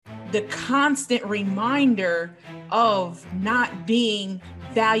the constant reminder of not being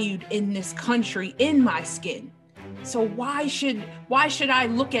valued in this country in my skin. So why should I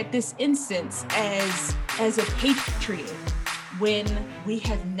look at this instance as a patriot when we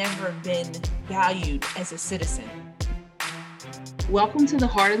have never been valued as a citizen? Welcome to the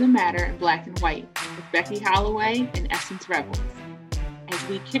Heart of the Matter in Black and White with Becky Holloway and Essence Rebels. As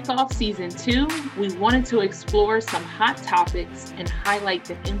we kick off season 2, we wanted to explore some hot topics and highlight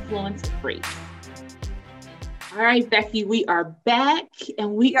the influence of race. All right, Becky, we are back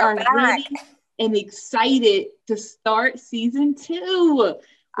and we are ready and excited to start season 2.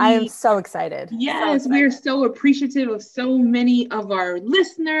 I am so excited. Yes, we are so appreciative of so many of our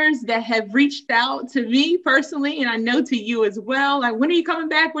listeners that have reached out to me personally, and I know to you as well. Like, when are you coming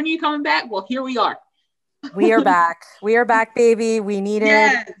back? When are you coming back? Well, here we are. We are back. We are back, baby. We needed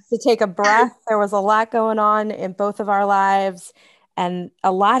to take a breath. There was a lot going on in both of our lives, and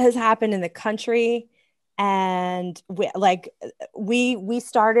a lot has happened in the country. And we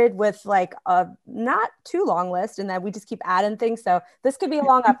started with like a not too long list, and then we just keep adding things. So this could be a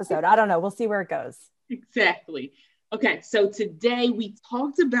long episode. I don't know. We'll see where it goes. Exactly. Okay. So today we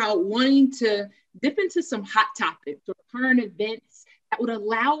talked about wanting to dip into some hot topics or current events that would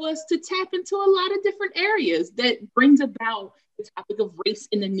allow us to tap into a lot of different areas that brings about the topic of race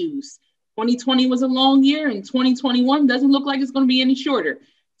in the news. 2020 was a long year, and 2021 doesn't look like it's going to be any shorter.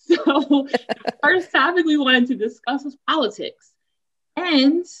 So the first topic we wanted to discuss was politics.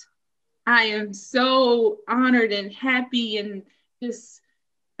 And I am so honored and happy and just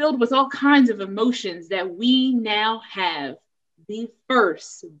filled with all kinds of emotions that we now have the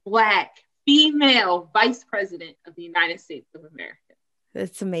first Black female vice president of the United States of America.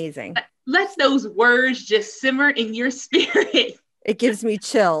 It's amazing. Let those words just simmer in your spirit. It gives me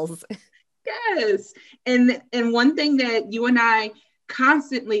chills. Yes. And one thing that you and I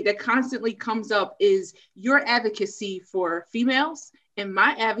constantly comes up is your advocacy for females and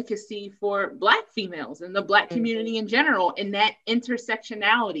my advocacy for Black females and the Black community in general. And that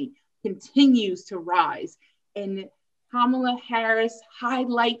intersectionality continues to rise. And Kamala Harris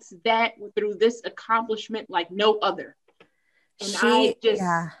highlights that through this accomplishment like no other. And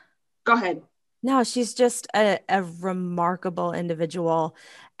go ahead. No, she's just a remarkable individual.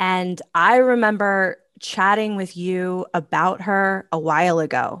 And I remember chatting with you about her a while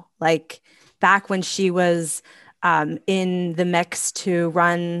ago, like back when she was in the mix to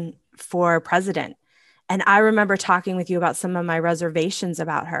run for president. And I remember talking with you about some of my reservations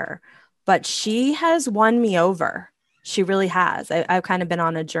about her, but she has won me over. She really has. I've kind of been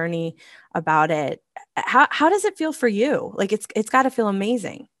on a journey about it. How does it feel for you? Like it's got to feel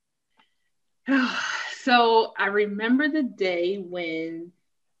amazing. So I remember the day when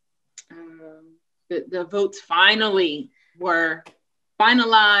the votes finally were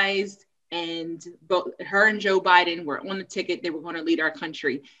finalized, and both her and Joe Biden were on the ticket. They were going to lead our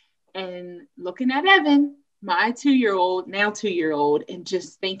country. And looking at Evan, my 2-year-old, now 2-year-old, and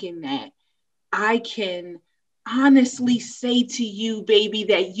just thinking that I can honestly say to you, baby,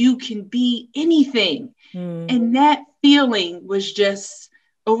 that you can be anything. And that feeling was just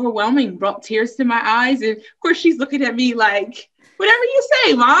overwhelming, brought tears to my eyes. And of course, she's looking at me like, whatever you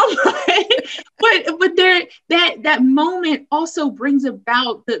say, Mom. but that moment also brings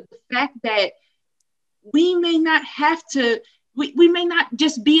about the fact that we may not have to, we may not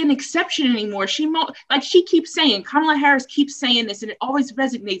just be an exception anymore. She keeps saying, Kamala Harris keeps saying this, and it always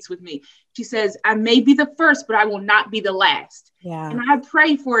resonates with me. She says, I may be the first, but I will not be the last. Yeah. And I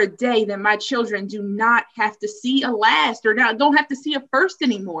pray for a day that my children do not have to see a last or don't have to see a first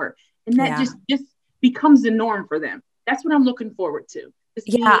anymore. And that just becomes the norm for them. That's what I'm looking forward to.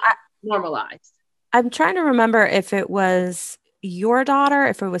 Normalized. I'm trying to remember if it was your daughter,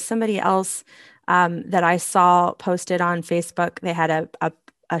 if it was somebody else that I saw posted on Facebook. They had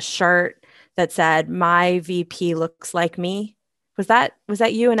a shirt that said, "My VP looks like me." Was that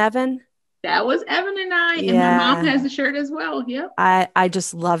you and Evan? That was Evan and I, and my mom has the shirt as well. Yep. I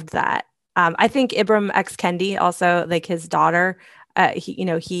just loved that. I think Ibram X. Kendi also, like his daughter, he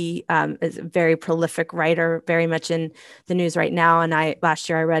is a very prolific writer, very much in the news right now. And last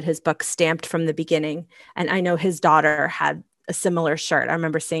year I read his book Stamped from the Beginning, and I know his daughter had a similar shirt. I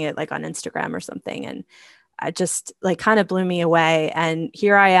remember seeing it like on Instagram or something, and I just like kind of blew me away. And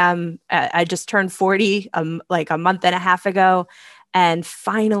here I am. I just turned 40 like a month and a half ago, and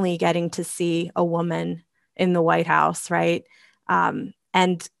finally getting to see a woman in the White House, right? And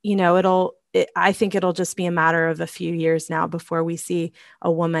I think it'll just be a matter of a few years now before we see a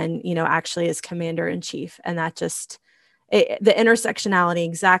woman, actually as commander in chief. And that just, the intersectionality,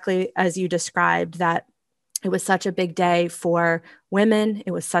 exactly as you described, that It was such a big day for women.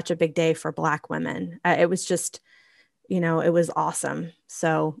 It was such a big day for Black women. It was just, it was awesome.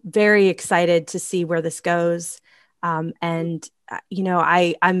 So very excited to see where this goes. I'm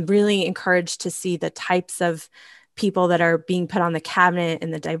really encouraged to see the types of people that are being put on the cabinet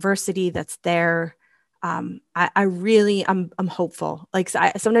and the diversity that's there. I'm hopeful. Like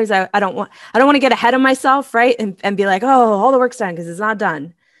sometimes I don't want to get ahead of myself, right? And be like, oh, all the work's done, because it's not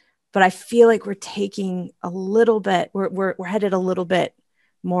done. But I feel like we're taking a little bit, we're headed a little bit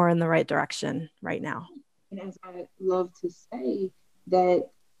more in the right direction right now. And as I love to say, that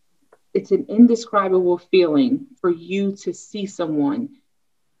it's an indescribable feeling for you to see someone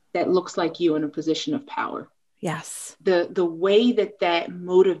that looks like you in a position of power. Yes. The way that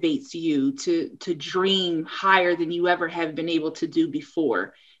motivates you to dream higher than you ever have been able to do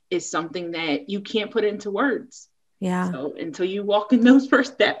before is something that you can't put into words. Yeah. So until you walk in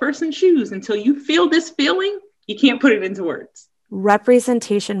that person's shoes, until you feel this feeling, you can't put it into words.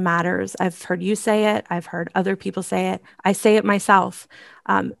 Representation matters. I've heard you say it. I've heard other people say it. I say it myself.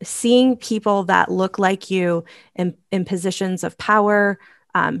 Seeing people that look like you in positions of power,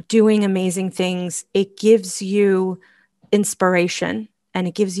 doing amazing things, it gives you inspiration, and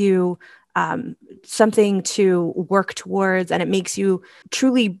it gives you something to work towards, and it makes you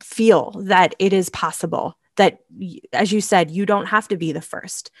truly feel that it is possible. That, as you said, you don't have to be the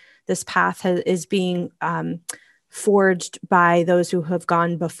first. This path is being forged by those who have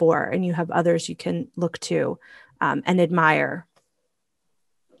gone before, and you have others you can look to and admire.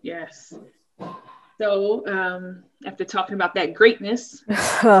 Yes. So after talking about that greatness,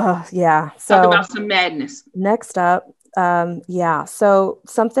 yeah. So talk about some madness. Next up, So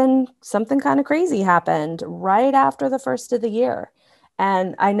something kind of crazy happened right after the first of the year.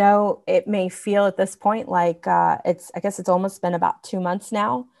 And I know it may feel at this point like I guess it's almost been about 2 months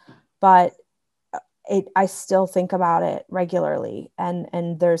now, but I still think about it regularly.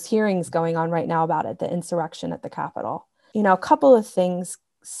 And there's hearings going on right now about it, the insurrection at the Capitol. A couple of things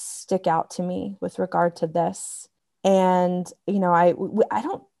stick out to me with regard to this. And, I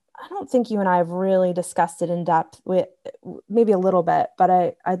don't think you and I have really discussed it in depth, with maybe a little bit,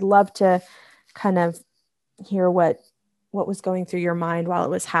 but I'd love to kind of hear what was going through your mind while it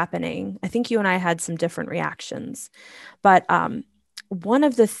was happening. I think you and I had some different reactions, but one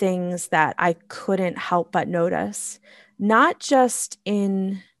of the things that I couldn't help but notice, not just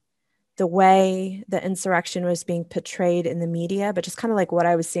in the way the insurrection was being portrayed in the media, but just kind of like what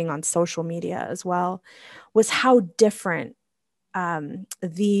I was seeing on social media as well, was how different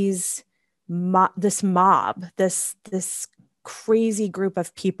this mob, this crazy group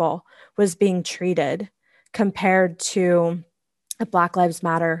of people was being treated compared to Black Lives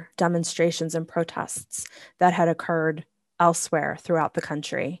Matter demonstrations and protests that had occurred elsewhere throughout the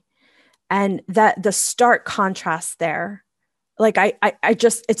country. And that the stark contrast there, like I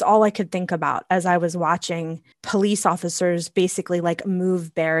just, it's all I could think about as I was watching police officers basically like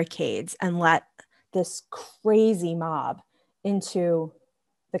move barricades and let this crazy mob into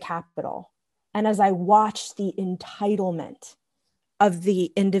the Capitol. And as I watched the entitlement of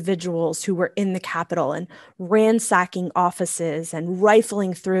the individuals who were in the Capitol and ransacking offices and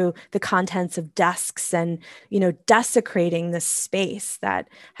rifling through the contents of desks and, desecrating this space that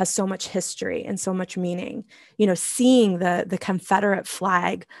has so much history and so much meaning, seeing the Confederate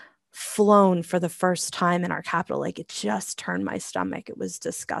flag flown for the first time in our Capitol, like it just turned my stomach. It was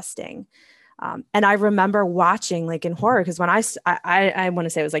disgusting. And I remember watching like in horror, because when I want to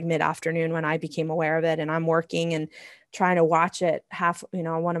say it was like mid-afternoon when I became aware of it, and I'm working and trying to watch it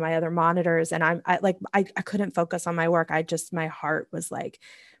on one of my other monitors. And I couldn't focus on my work. My heart was like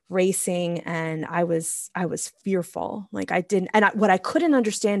racing, and I was fearful. Like what I couldn't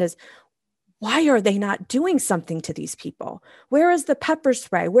understand is, why are they not doing something to these people? Where is the pepper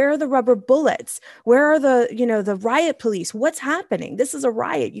spray? Where are the rubber bullets? Where are the riot police? What's happening? This is a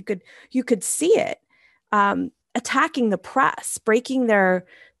riot. You could see it. Attacking the press, breaking their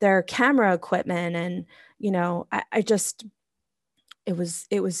camera equipment. And, it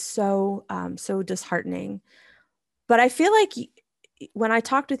was so disheartening. But I feel like when I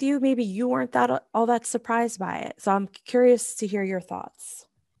talked with you, maybe you weren't all that surprised by it. So I'm curious to hear your thoughts.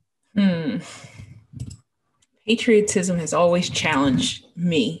 Patriotism has always challenged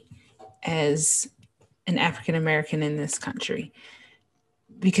me as an African American in this country,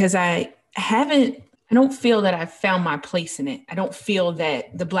 because I don't feel that I've found my place in it. I don't feel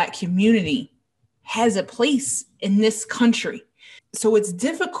that the Black community has a place in this country. So it's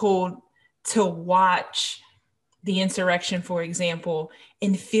difficult to watch the insurrection, for example,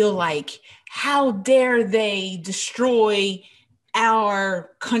 and feel like, how dare they destroy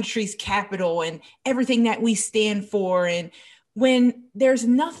our country's capital and everything that we stand for. And when there's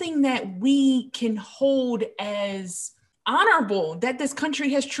nothing that we can hold as honorable that this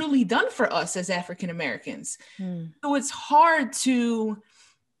country has truly done for us as African Americans. So it's hard to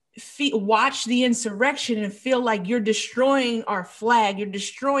watch the insurrection and feel like you're destroying our flag, you're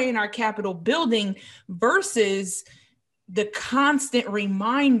destroying our Capitol building, versus the constant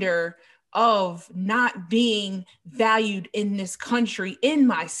reminder of not being valued in this country in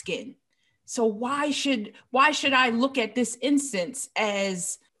my skin. So why should I look at this instance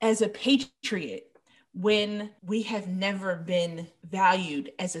as a patriot when we have never been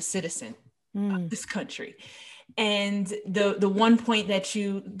valued as a citizen of this country? And the one point that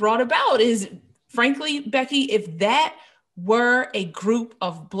you brought about is, frankly, Becky, if that were a group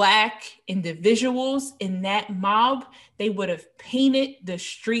of Black individuals in that mob, they would have painted the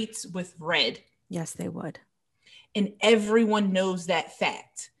streets with red. Yes, they would. And everyone knows that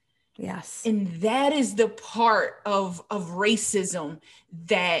fact. Yes. And that is the part of racism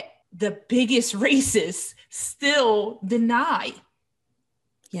that the biggest racists still deny.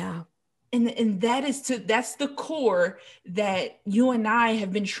 Yeah. And that's the core that you and I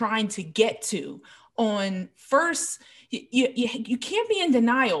have been trying to get to. On first, you can't be in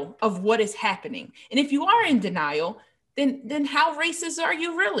denial of what is happening. And if you are in denial, then how racist are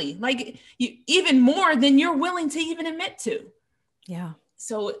you really? Like, even more than you're willing to even admit to. Yeah.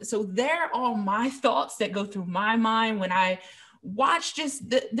 So they're all my thoughts that go through my mind when I watch just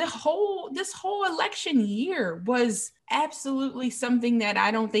this whole election year. Was absolutely something that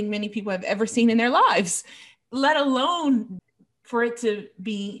I don't think many people have ever seen in their lives, let alone for it to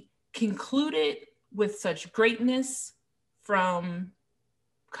be concluded with such greatness from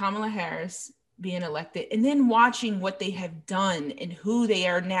Kamala Harris being elected, and then watching what they have done and who they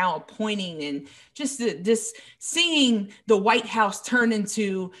are now appointing, and just this seeing the White House turn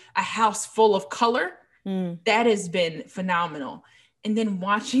into a house full of color. That has been phenomenal. And then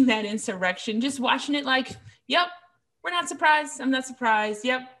watching that insurrection, just watching it like, yep, we're not surprised. I'm not surprised.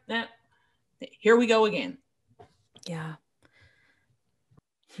 Yep. Here we go again. Yeah.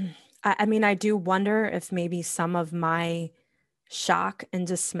 I mean, I do wonder if maybe some of my shock and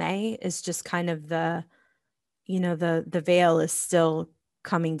dismay is just kind of the veil is still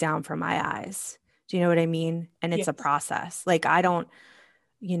coming down from my eyes. Do you know what I mean? And it's a process. Like, I don't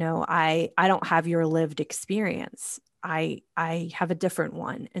have your lived experience. I have a different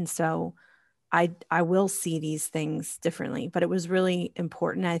one. And so I will see these things differently. But it was really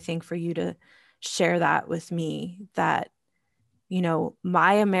important, I think, for you to share that with me, that,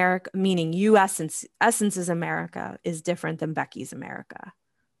 my America, meaning you, Essence's America, is different than Becky's America.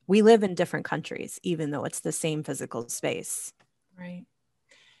 We live in different countries, even though it's the same physical space. Right.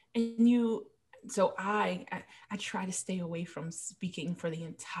 And so I try to stay away from speaking for the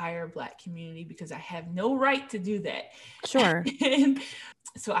entire Black community because I have no right to do that. Sure. And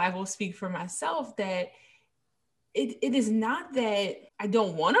so I will speak for myself that it is not that I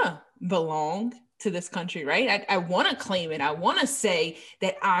don't want to belong to this country, right? I want to claim it. I want to say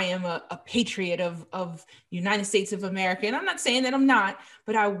that I am a patriot of United States of America. And I'm not saying that I'm not,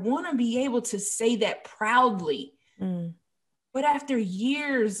 but I want to be able to say that proudly. But after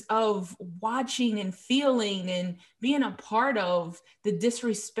years of watching and feeling and being a part of the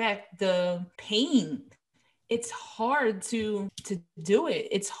disrespect, the pain, it's hard to do it.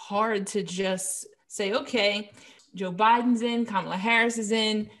 It's hard to just say, okay, Joe Biden's in, Kamala Harris is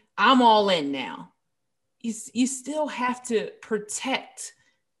in, I'm all in now. You still have to protect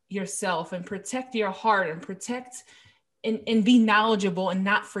yourself and protect your heart and protect and be knowledgeable and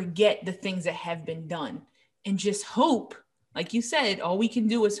not forget the things that have been done, and just hope. Like you said, all we can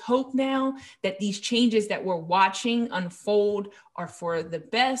do is hope now that these changes that we're watching unfold are for the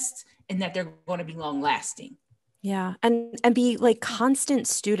best and that they're going to be long lasting. Yeah. And be like constant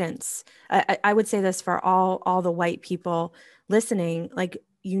students. I would say this for all the white people listening, like,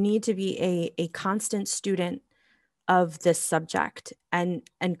 you need to be a constant student of this subject and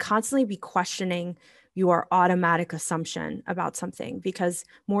constantly be questioning your automatic assumption about something, because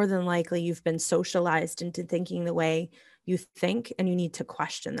more than likely you've been socialized into thinking the way you think, and you need to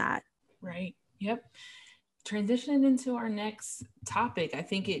question that. Right. Yep. Transitioning into our next topic, I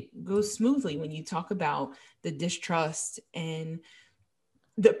think it goes smoothly when you talk about the distrust and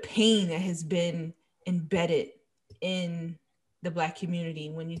the pain that has been embedded in the Black community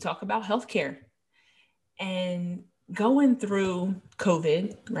when you talk about healthcare and going through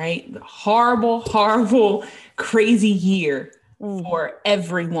COVID, right? Horrible, horrible, crazy year for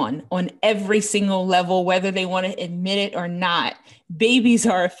everyone on every single level, whether they want to admit it or not. Babies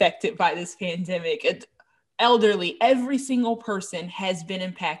are affected by this pandemic. elderly, every single person has been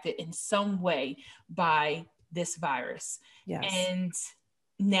impacted in some way by this virus. Yes. And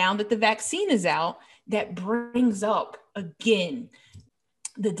now that the vaccine is out, that brings up again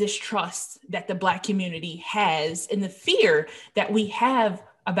the distrust that the Black community has and the fear that we have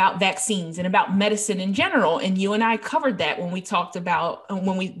about vaccines and about medicine in general. And you and I covered that when we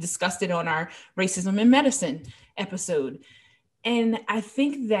discussed it on our racism in medicine episode. And I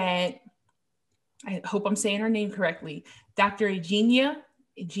think that, I hope I'm saying her name correctly, Dr. Eugenia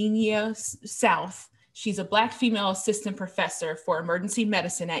South. She's a Black female assistant professor for emergency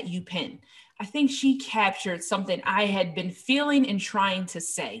medicine at UPenn. I think she captured something I had been feeling and trying to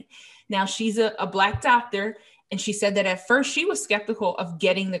say. Now, she's a Black doctor, and she said that at first she was skeptical of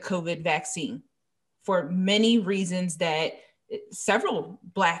getting the COVID vaccine for many reasons that several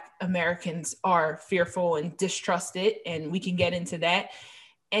Black Americans are fearful and distrust it, and we can get into that.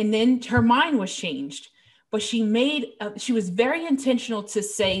 And then her mind was changed. But she was very intentional to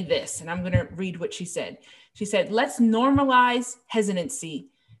say this, and I'm going to read what she said. She said, "Let's normalize hesitancy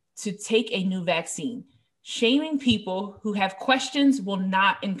to take a new vaccine. Shaming people who have questions will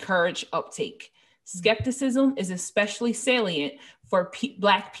not encourage uptake. Skepticism is especially salient for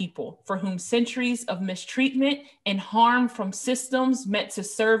Black people, for whom centuries of mistreatment and harm from systems meant to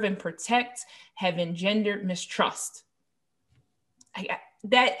serve and protect have engendered mistrust."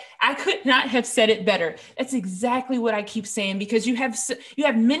 That I could not have said it better. That's exactly what I keep saying, because you have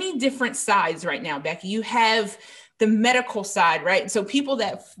many different sides right now, Becky. You have the medical side, right? So people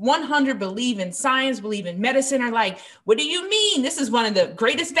that 100 believe in science, believe in medicine are like, what do you mean? This is one of the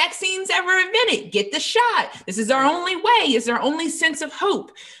greatest vaccines ever invented. Get the shot. This is our only way. It's our only sense of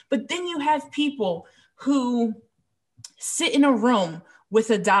hope. But then you have people who sit in a room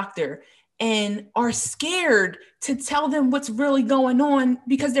with a doctor and are scared to tell them what's really going on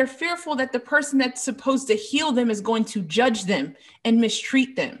because they're fearful that the person that's supposed to heal them is going to judge them and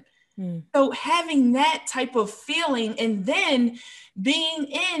mistreat them. So having that type of feeling and then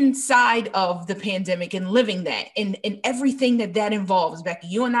being inside of the pandemic and living that and everything that involves, Becky,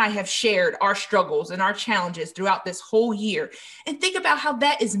 you and I have shared our struggles and our challenges throughout this whole year. And think about how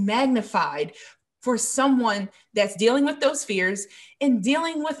that is magnified for someone that's dealing with those fears and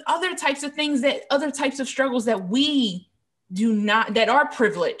dealing with other types of things, other types of struggles that we do not, that our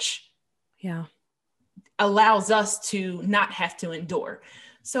privilege allows us to not have to endure.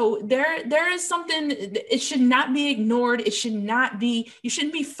 So there is something, it should not be ignored. You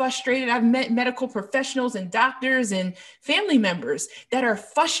shouldn't be frustrated. I've met medical professionals and doctors and family members that are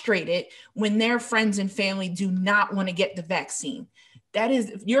frustrated when their friends and family do not want to get the vaccine. That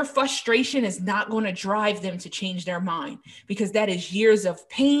is, your frustration is not going to drive them to change their mind, because that is years of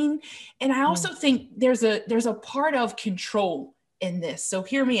pain. And I also think there's a part of control in this. So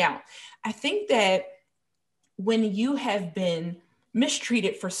hear me out. I think that when you have been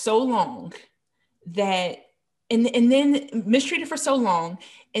mistreated for so long and then mistreated for so long,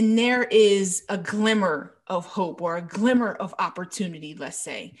 and there is a glimmer of hope or a glimmer of opportunity, let's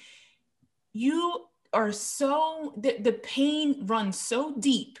say, you are the pain runs so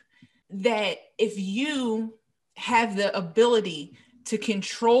deep that if you have the ability to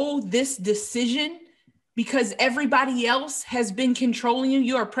control this decision, because everybody else has been controlling you,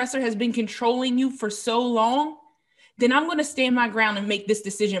 your oppressor has been controlling you for so long, then I'm going to stand my ground and make this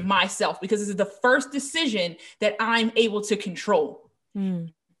decision myself, because this is the first decision that I'm able to control.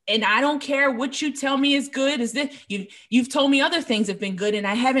 And I don't care what you tell me is good. Is this you've told me other things have been good, and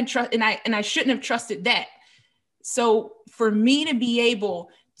I haven't trusted, and I shouldn't have trusted that. So for me to be able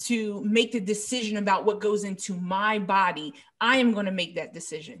to make the decision about what goes into my body, I am going to make that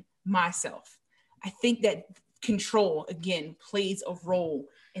decision myself. I think that control, again, plays a role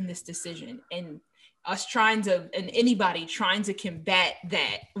in this decision, and us anybody trying to combat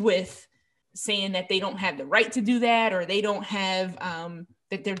that with saying that they don't have the right to do that, or they don't have,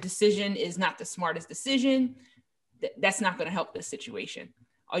 that their decision is not the smartest decision, that's not going to help this situation.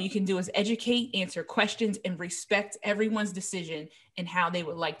 All you can do is educate, answer questions, and respect everyone's decision and how they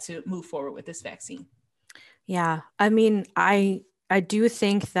would like to move forward with this vaccine. Yeah. I mean, I do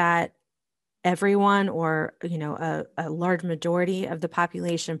think that everyone, or, a large majority of the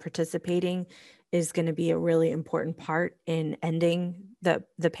population participating is going to be a really important part in ending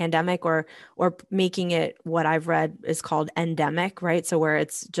the pandemic, or making it what I've read is called endemic, right? So where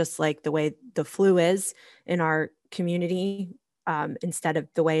it's just like the way the flu is in our community, instead of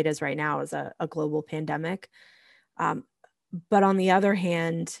the way it is right now as a global pandemic. But on the other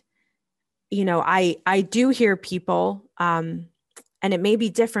hand, I do hear people, and it may be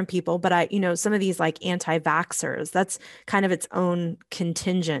different people, but some of these like anti-vaxxers, that's kind of its own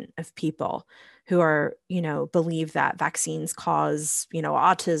contingent of people who are, believe that vaccines cause,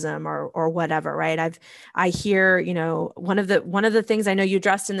 autism or whatever, right? I hear, one of the things I know you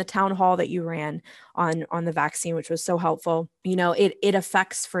addressed in the town hall that you ran on the vaccine, which was so helpful, it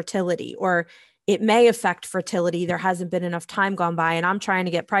affects fertility, or it may affect fertility. There hasn't been enough time gone by and I'm trying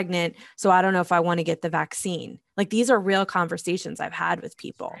to get pregnant, so I don't know if I want to get the vaccine. Like, these are real conversations I've had with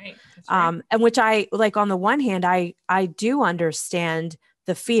people. That's right. And which I like, on the one hand, I do understand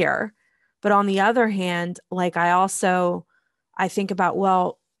the fear, but on the other hand, like, I think about,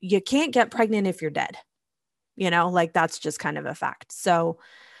 well, you can't get pregnant if you're dead, like, that's just kind of a fact. So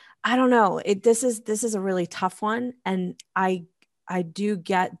I don't know. This is a really tough one. And I do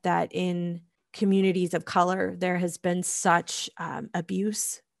get that in communities of color, there has been such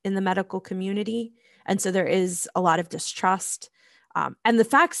abuse in the medical community. And so there is a lot of distrust. And the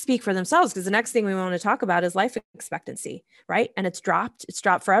facts speak for themselves, because the next thing we want to talk about is life expectancy, right? And it's dropped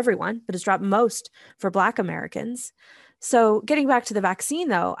for everyone, but it's dropped most for Black Americans. So getting back to the vaccine,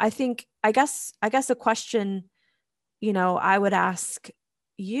 though, I guess a question, I would ask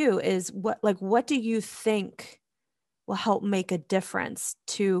you is, what do you think will help make a difference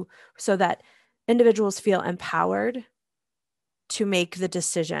so that individuals feel empowered to make the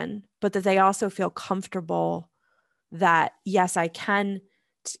decision, but that they also feel comfortable that, yes, I can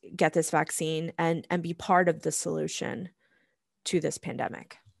get this vaccine and be part of the solution to this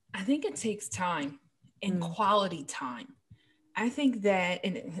pandemic? I think it takes time and quality time. I think that,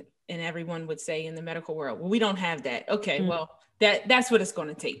 and everyone would say in the medical world, well, we don't have that. Okay, well, that's what it's going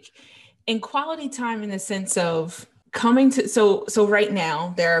to take. And quality time in the sense of coming to, so right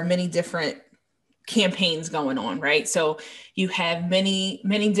now there are many different campaigns going on, right? So you have many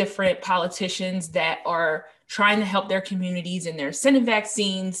different politicians that are trying to help their communities, and they're sending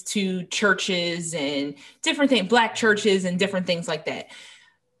vaccines to churches and different things, Black churches and different things like that.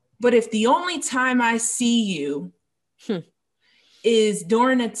 But if the only time I see you is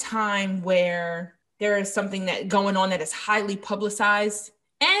during a time where there is something that going on that is highly publicized,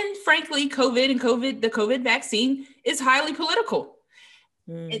 and frankly, the COVID vaccine is highly political.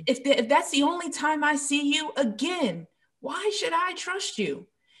 If that's the only time I see you again, why should I trust you?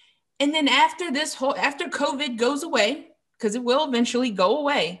 And then after COVID goes away, because it will eventually go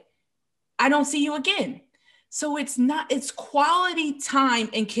away, I don't see you again. So it's quality time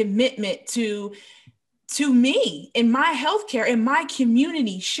and commitment to me in my healthcare, in my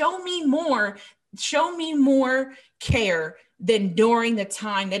community. Show me more care than during the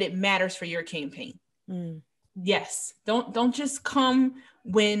time that it matters for your campaign. Yes. Don't just come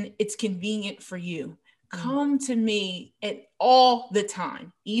when it's convenient for you. Come to me all the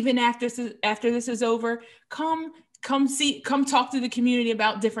time, even after this is over. Come talk to the community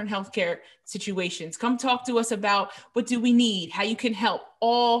about different healthcare situations. Come talk to us about what do we need, how you can help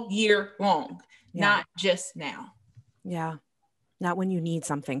all year long, not just now. Yeah. Not when you need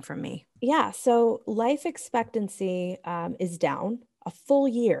something from me. Yeah. So life expectancy is down a full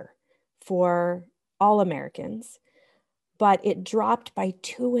year for all Americans, but it dropped by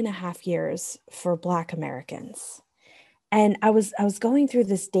 2.5 years for Black Americans. And I was going through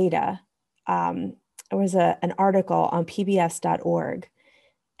this data. There was an article on pbs.org,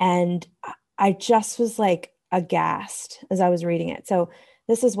 and I just was like aghast as I was reading it. So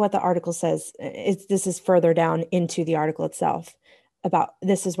this is what the article says. This is further down into the article itself.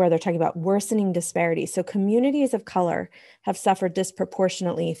 This is where they're talking about worsening disparities. So communities of color have suffered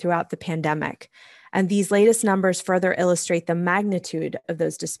disproportionately throughout the pandemic. And these latest numbers further illustrate the magnitude of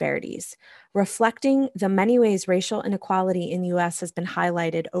those disparities, reflecting the many ways racial inequality in the US has been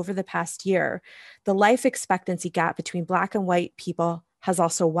highlighted over the past year. The life expectancy gap between Black and white people has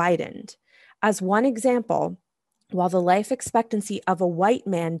also widened. As one example, while the life expectancy of a white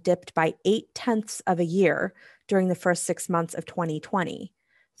man dipped by 0.8 of a year during the first 6 months of 2020,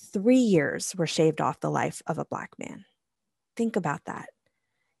 3 years were shaved off the life of a Black man. Think about that.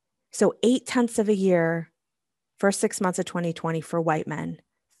 So 0.8 of a year, first 6 months of 2020 for white men,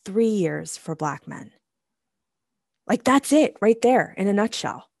 3 years for Black men. Like, that's it right there in a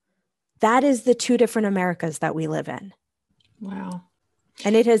nutshell. That is the two different Americas that we live in. Wow.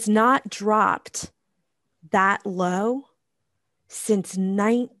 And it has not dropped that low since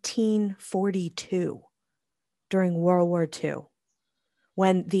 1942 during World War II,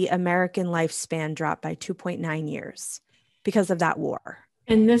 when the American lifespan dropped by 2.9 years because of that war.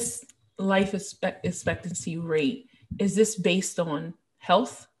 And this life expectancy rate, is this based on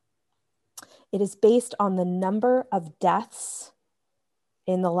health? It is based on the number of deaths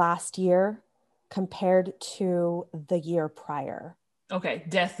in the last year compared to the year prior. Okay,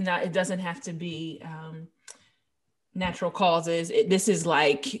 death, it doesn't have to be natural causes. This is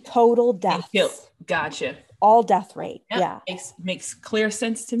like total deaths. Gotcha. All death rate. Yep. Yeah. Makes clear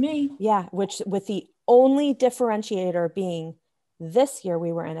sense to me. Yeah. Which with the only differentiator being this year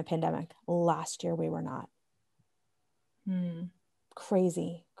we were in a pandemic. Last year we were not.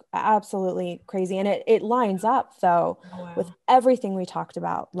 Crazy. Absolutely crazy. And it lines up though with everything we talked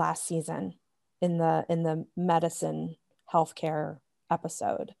about last season in the medicine healthcare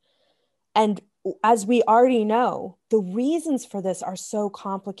episode. And as we already know, the reasons for this are so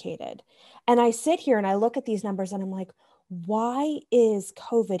complicated. And I sit here and I look at these numbers and I'm like, why is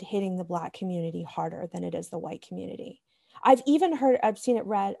COVID hitting the Black community harder than it is the white community? I've seen it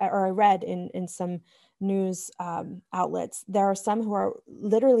read, or I read in some news outlets, there are some who are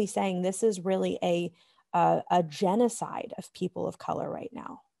literally saying this is really a genocide of people of color right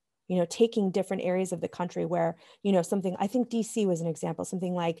now. You know, taking different areas of the country where, you know, something, I think DC was an example,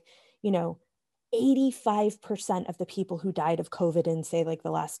 something like, you know, 85% of the people who died of COVID in, say, like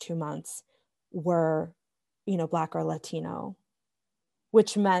the last 2 months were, you know, Black or Latino,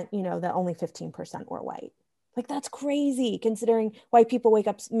 which meant, you know, that only 15% were white. Like, that's crazy considering white people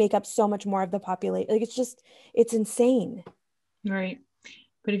make up so much more of the population. Like, it's insane. Right.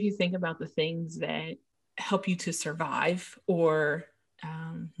 But if you think about the things that help you to survive or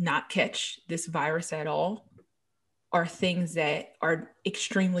not catch this virus at all, are things that are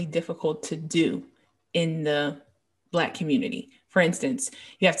extremely difficult to do in the Black community. For instance,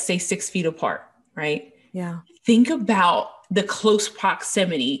 you have to stay 6 feet apart, right? Yeah. Think about the close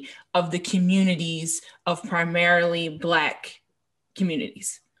proximity of the communities of primarily Black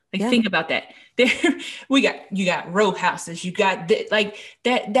communities. Like, think about that. There, you got row houses, you got like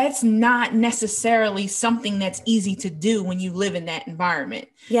that. That's not necessarily something that's easy to do when you live in that environment.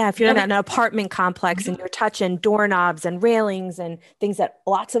 Yeah, if you're in an apartment complex and you're touching doorknobs and railings and things that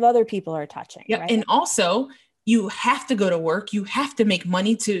lots of other people are touching. Yeah, right? And also you have to go to work. You have to make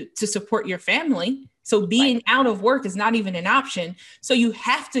money to support your family. So being out of work is not even an option. So you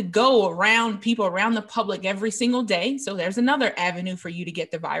have to go around people, around the public every single day. So there's another avenue for you to get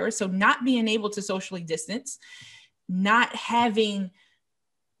the virus. So not being able to socially distance, not having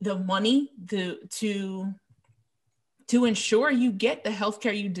the money to ensure you get the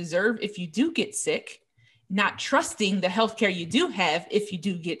healthcare you deserve if you do get sick, not trusting the healthcare you do have if you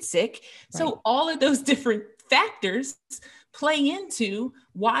do get sick. So all of those different factors play into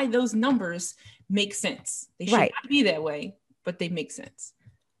why those numbers make sense. They should not be that way, but they make sense.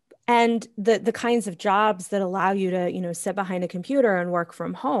 And the kinds of jobs that allow you to, you know, sit behind a computer and work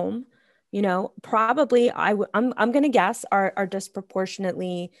from home, you know, probably I'm going to guess are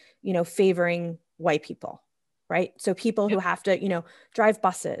disproportionately, you know, favoring white people, right? So people who have to, you know, drive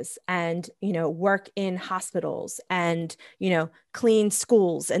buses and, you know, work in hospitals and, you know, clean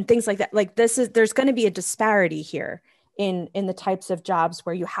schools and things like that. Like there's going to be a disparity here in the types of jobs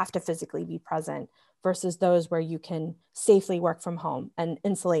where you have to physically be present versus those where you can safely work from home and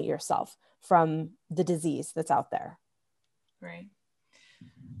insulate yourself from the disease that's out there. Right.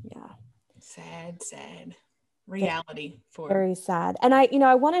 Yeah. Sad reality for very sad. And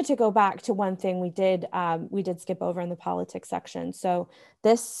I wanted to go back to one thing we did skip over in the politics section. So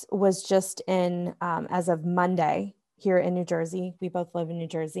this was just in as of Monday here in New Jersey. We both live in New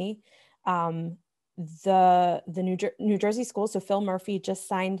Jersey. The New Jersey schools, so Phil Murphy just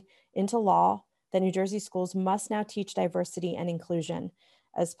signed into law that New Jersey schools must now teach diversity and inclusion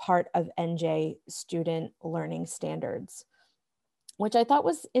as part of NJ student learning standards, which I thought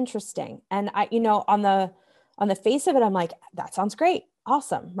was interesting. And I, you know, on the face of it, I'm like, that sounds great.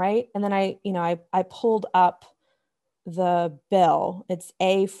 Awesome. Right. And then I pulled up the bill. It's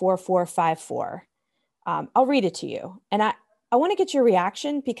A4454. I'll read it to you. And I want to get your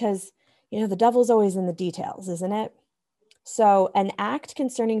reaction because, you know, the devil's always in the details, isn't it? So an act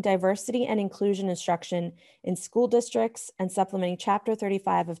concerning diversity and inclusion instruction in school districts and supplementing Chapter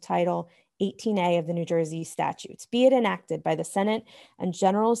 35 of Title 18A of the New Jersey statutes, be it enacted by the Senate and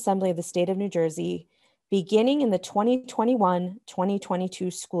General Assembly of the State of New Jersey, beginning in the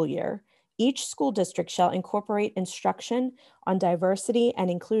 2021-2022 school year, each school district shall incorporate instruction on diversity and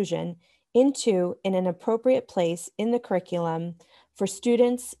inclusion into in an appropriate place in the curriculum for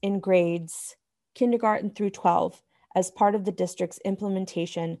students in grades kindergarten through 12 as part of the district's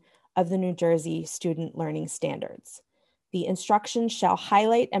implementation of the New Jersey student learning standards. The instruction shall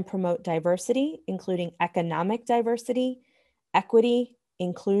highlight and promote diversity, including economic diversity, equity,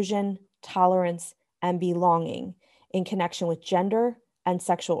 inclusion, tolerance, and belonging in connection with gender and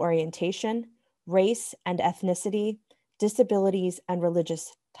sexual orientation, race and ethnicity, disabilities, and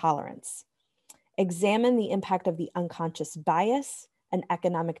religious tolerance. Examine the impact of the unconscious bias and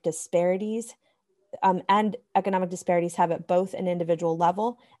economic disparities and economic disparities have at both an individual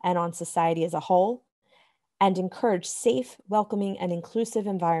level and on society as a whole, and encourage safe, welcoming, and inclusive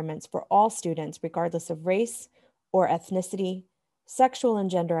environments for all students, regardless of race or ethnicity, sexual and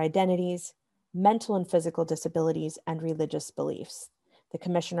gender identities, mental and physical disabilities, and religious beliefs. The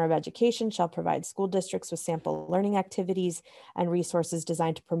Commissioner of Education shall provide school districts with sample learning activities and resources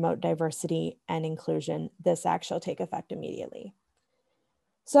designed to promote diversity and inclusion. This act shall take effect immediately.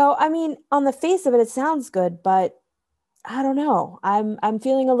 So, I mean, on the face of it, it sounds good, but I don't know. I'm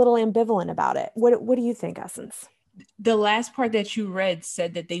feeling a little ambivalent about it. What do you think, Essence? The last part that you read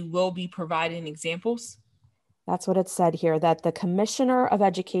said that they will be providing examples. That's what it said here, that the Commissioner of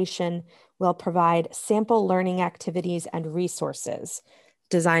Education will provide sample learning activities and resources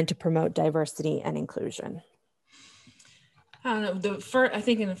designed to promote diversity and inclusion. I don't know. I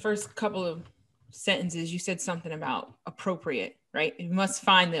think in the first couple of sentences, you said something about appropriate, right? You must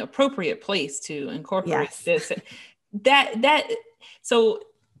find the appropriate place to incorporate this. So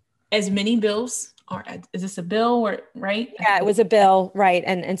as many bills are, is this a bill or right? Yeah, it was a bill, right?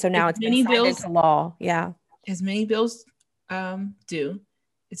 And so now it's been signed into law. Yeah. As many bills do,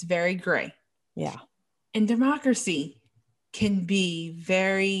 it's very gray. Yeah. And democracy can be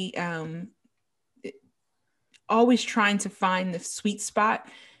very always trying to find the sweet spot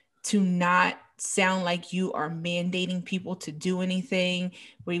to not sound like you are mandating people to do anything.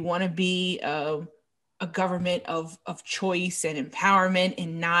 We want to be a government of choice and empowerment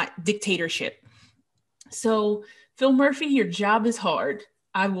and not dictatorship. So, Phil Murphy, your job is hard.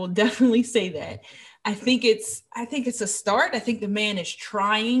 I will definitely say that. I think it's a start. I think the man is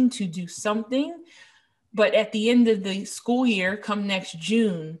trying to do something, but at the end of the school year, come next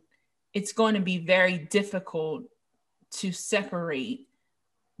June, it's going to be very difficult to separate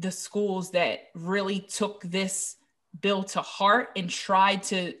the schools that really took this bill to heart and tried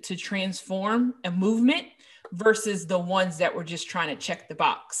to transform a movement versus the ones that were just trying to check the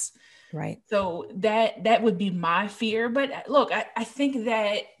box. Right. So that would be my fear. But look, I think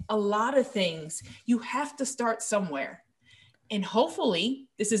that a lot of things, you have to start somewhere. And hopefully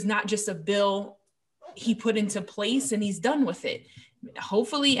this is not just a bill he put into place and he's done with it.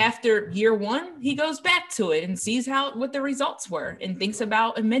 Hopefully after year one, he goes back to it and sees what the results were and thinks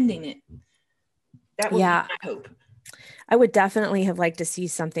about amending it. That would be my hope. I would definitely have liked to see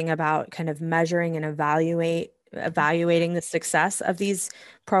something about kind of measuring and evaluating the success of these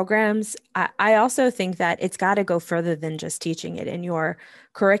programs. I also think that it's got to go further than just teaching it in your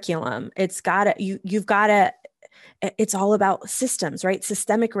curriculum. It's all about systems, right?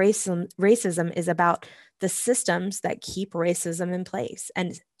 Systemic racism is about the systems that keep racism in place.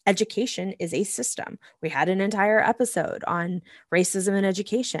 And education is a system. We had an entire episode on racism in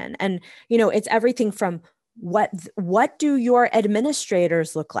education. And, it's everything from what do your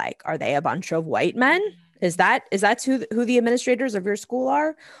administrators look like? Are they a bunch of white men? Is that who the administrators of your school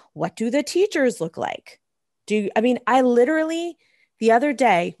are? What do the teachers look like? I literally the other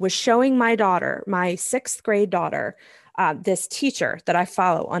day was showing my daughter, my 6th grade daughter, this teacher that I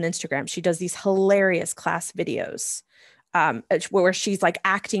follow on Instagram. She does these hilarious class videos where she's like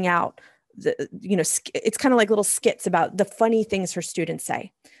acting out it's kind of like little skits about the funny things her students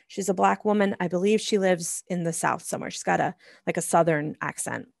say. She's a Black woman. I believe she lives in the South somewhere. She's got a Southern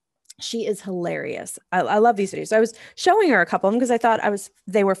accent. She is hilarious. I love these videos. So I was showing her a couple of them because I thought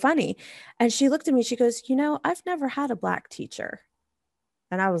they were funny. And she looked at me, she goes, I've never had a Black teacher.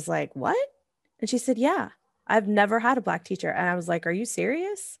 And I was like, what? And she said, yeah, I've never had a Black teacher. And I was like, are you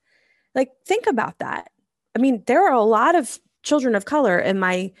serious? Like, think about that. I mean, there are a lot of children of color in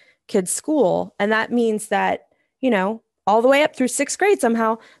my kids' school. And that means that, all the way up through 6th grade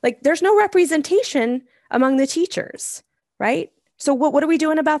somehow, like there's no representation among the teachers, right? So what are we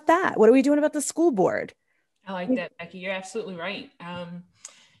doing about that? What are we doing about the school board? I like that, Becky. You're absolutely right.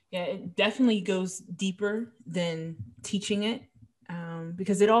 It definitely goes deeper than teaching it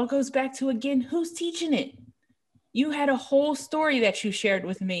because it all goes back to, again, who's teaching it? You had a whole story that you shared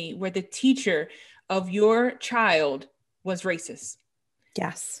with me where the teacher of your child was racist.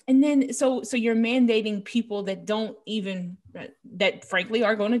 Yes. And then so you're mandating people that that frankly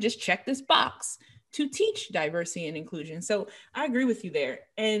are going to just check this box to teach diversity and inclusion. So I agree with you there.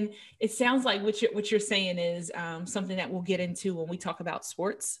 And it sounds like what you're saying is something that we'll get into when we talk about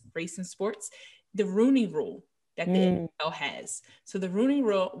sports, race in sports, the Rooney Rule that the NFL has. So the Rooney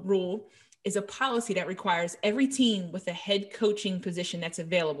Rule is a policy that requires every team with a head coaching position that's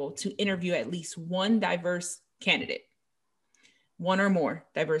available to interview at least one diverse candidate. One or more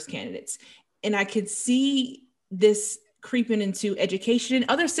diverse candidates. And I could see this creeping into education and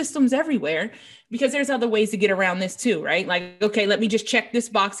other systems everywhere, because there's other ways to get around this too, right? Like, okay, let me just check this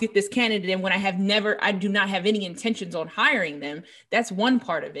box, get this candidate. And when I do not have any intentions on hiring them, that's one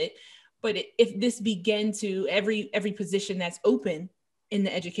part of it. But if this began to every position that's open in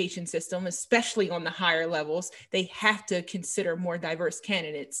the education system, especially on the higher levels, they have to consider more diverse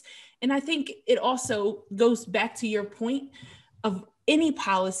candidates. And I think it also goes back to your point of any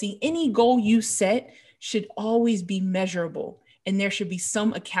policy, any goal you set should always be measurable, and there should be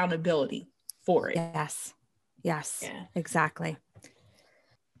some accountability for it. Yes. Yeah. Exactly.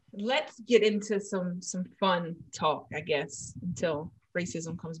 Let's get into some fun talk, I guess, until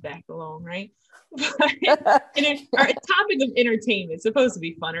racism comes back along, right? Our topic of entertainment is supposed to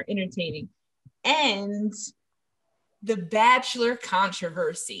be fun or entertaining. And the Bachelor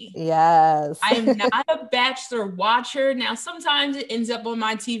controversy. Yes. I am not a Bachelor watcher. Now, sometimes it ends up on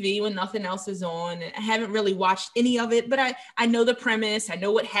my TV when nothing else is on. I haven't really watched any of it, but I know the premise, I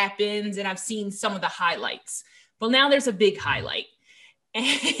know what happens, and I've seen some of the highlights. Well, now there's a big highlight.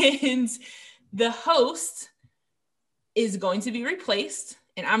 And the host is going to be replaced.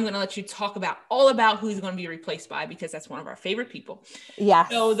 And I'm going to let you talk all about who he's going to be replaced by, because that's one of our favorite people. Yeah.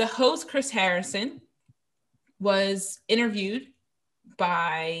 So the host, Chris Harrison, was interviewed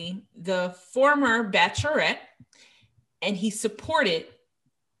by the former Bachelorette, and he supported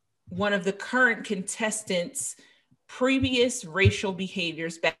one of the current contestants' previous racial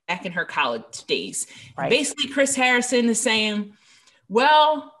behaviors back in her college days. Right. Basically, Chris Harrison is saying,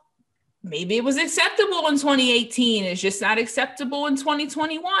 well, maybe it was acceptable in 2018. It's just not acceptable in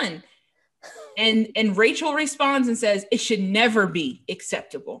 2021. And Rachel responds and says, it should never be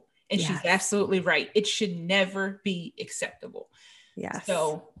acceptable. And yes, she's absolutely right. It should never be acceptable. Yes.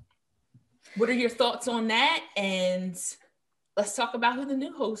 So what are your thoughts on that? And let's talk about who the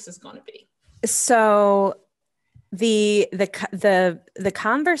new host is going to be. So the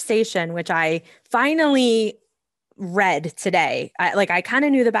conversation, which I finally read today, I kind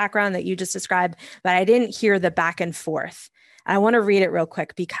of knew the background that you just described, but I didn't hear the back and forth. I want to read it real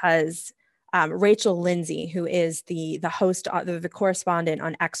quick because Rachel Lindsay, who is the host, the correspondent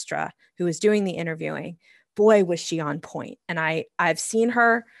on Extra, who is doing the interviewing, boy, was she on point. And I've seen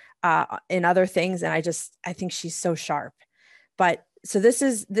her in other things, and I think she's so sharp. But so this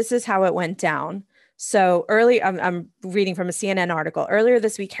is how it went down. So I'm reading from a CNN article. Earlier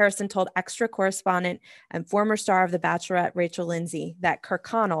this week, Harrison told Extra correspondent and former star of The Bachelorette, Rachel Lindsay, that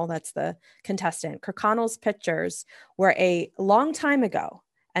Kirkconnell, that's the contestant, Kirkconnell's pictures were a long time ago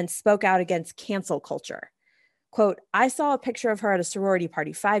and spoke out against cancel culture. Quote, I saw a picture of her at a sorority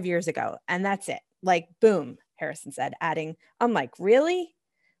party 5 years ago, and that's it. Like, boom, Harrison said, adding, I'm like, really?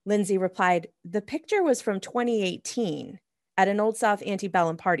 Lindsay replied, the picture was from 2018 at an Old South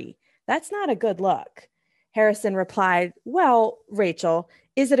antebellum party. That's not a good look. Harrison replied, well, Rachel,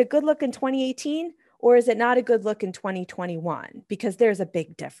 is it a good look in 2018 or is it not a good look in 2021? Because there's a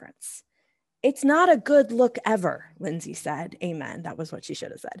big difference. It's not a good look ever, Lindsay said. Amen. That was what she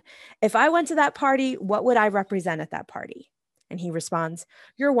should have said. If I went to that party, what would I represent at that party? And he responds,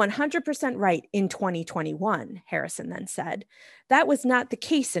 you're 100% right in 2021, Harrison then said. That was not the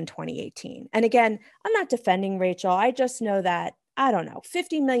case in 2018. And again, I'm not defending Rachel. I just know that, I don't know,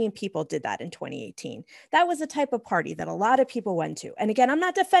 50 million people did that in 2018. That was the type of party that a lot of people went to. And again, I'm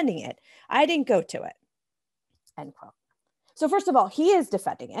not defending it. I didn't go to it. End quote. So first of all, he is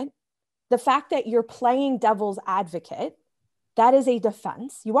defending it. The fact that you're playing devil's advocate, that is a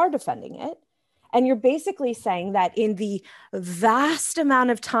defense. You are defending it. And you're basically saying that in the vast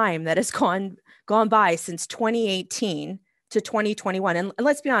amount of time that has gone by since 2018 to 2021, and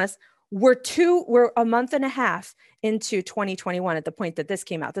let's be honest, we're a month and a half into 2021 at the point that this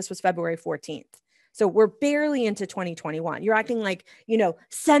came out. This was February 14th. So we're barely into 2021. You're acting like,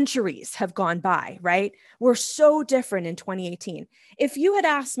 centuries have gone by, right? We're so different in 2018. If you had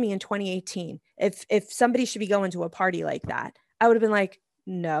asked me in 2018, if somebody should be going to a party like that, I would have been like,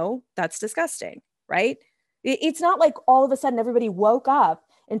 no, that's disgusting, right? It's not like all of a sudden everybody woke up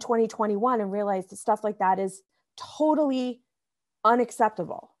in 2021 and realized that stuff like that is totally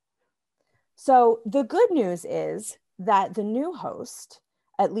unacceptable. So the good news is that the new host,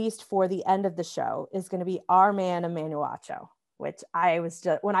 at least for the end of the show, is going to be our man, Emmanuel Acho, which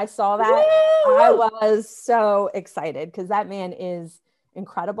when I saw that, woo! I was so excited because that man is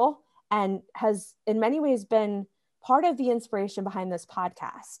incredible and has in many ways been part of the inspiration behind this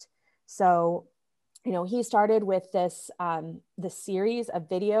podcast. So, he started with this series of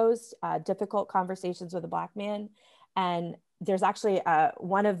videos, difficult conversations with a Black man. And there's actually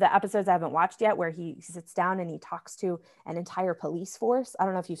one of the episodes I haven't watched yet where he sits down and he talks to an entire police force. I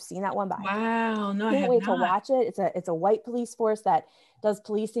don't know if you've seen that one, but Wow, no, I can't have wait to not. watch it. It's a white police force that does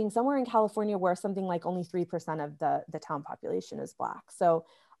policing somewhere in California where something like only 3% of the town population is Black. So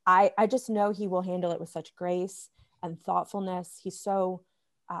I just know he will handle it with such grace and thoughtfulness. He's so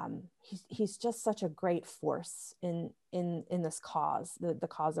he's just such a great force in this cause, the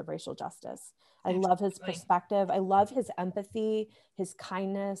cause of racial justice. I love his perspective. I love his empathy, his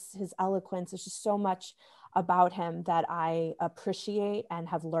kindness, his eloquence. There's just so much about him that I appreciate and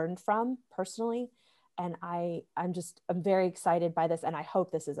have learned from personally. And I'm very excited by this. And I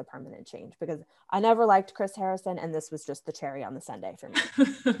hope this is a permanent change because I never liked Chris Harrison. And this was just the cherry on the sundae for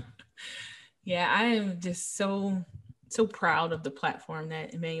me. Yeah, I am just so proud of the platform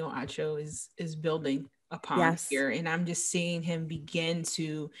that Emmanuel Acho is building upon here. And I'm just seeing him begin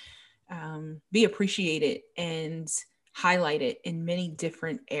to be appreciated and highlighted in many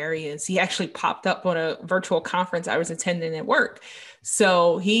different areas. He actually popped up on a virtual conference I was attending at work.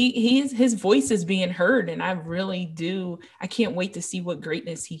 So his voice is being heard. And I can't wait to see what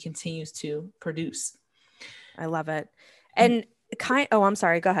greatness he continues to produce. I love it. And I'm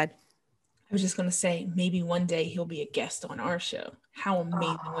sorry, go ahead. I was just going to say, maybe one day he'll be a guest on our show. How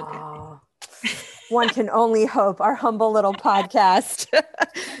amazing would that be? One can only hope. Our humble little podcast.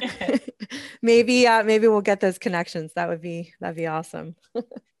 Maybe we'll get those connections. That'd be awesome.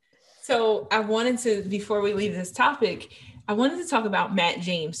 So I wanted to, before we leave this topic, I wanted to talk about Matt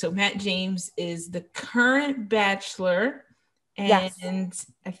James. So Matt James is the current Bachelor, and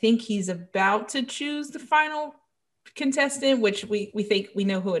I think he's about to choose the final contestant, which we think we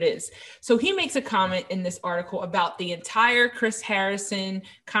know who it is. So he makes a comment in this article about the entire Chris Harrison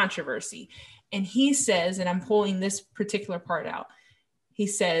controversy. And he says, and I'm pulling this particular part out, he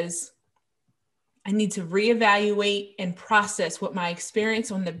says, I need to reevaluate and process what my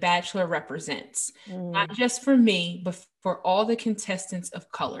experience on The Bachelor represents, not just for me, but for all the contestants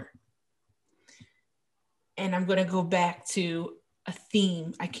of color. And I'm going to go back to a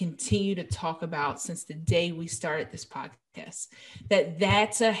theme I continue to talk about since the day we started this podcast,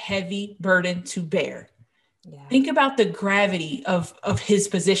 that's a heavy burden to bear. Yeah. Think about the gravity of his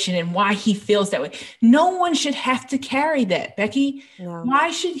position and why he feels that way. No one should have to carry that, Becky. No.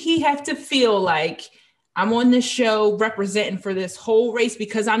 Why should he have to feel like I'm on this show representing for this whole race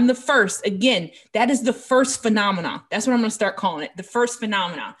because I'm the first? Again, that is the first phenomenon. That's what I'm going to start calling it. The first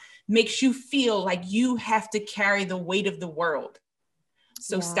phenomenon makes you feel like you have to carry the weight of the world.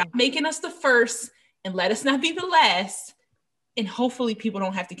 So stop making us the first and let us not be the last. And hopefully people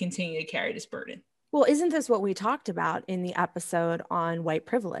don't have to continue to carry this burden. Well, isn't this what we talked about in the episode on white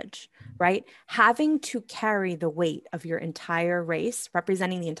privilege, right? Having to carry the weight of your entire race,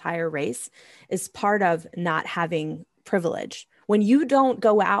 representing the entire race, is part of not having privilege. When you don't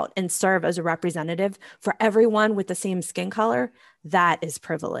go out and serve as a representative for everyone with the same skin color, that is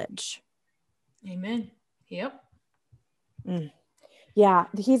privilege. Amen. Yep. Yeah,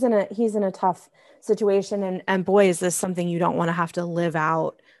 he's in a tough situation, and boy, is this something you don't want to have to live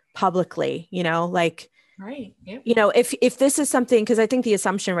out publicly, like, right. Yep. If this is something, because I think the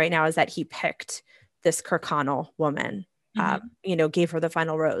assumption right now is that he picked this Kirkconnell woman, gave her the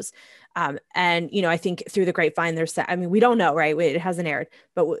final rose. And, I think through the grapevine, we don't know, right? It hasn't aired,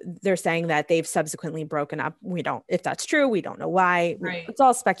 but they're saying that they've subsequently broken up. If that's true, we don't know why. Right. It's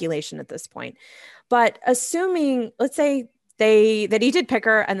all speculation at this point, but assuming, let's say that he did pick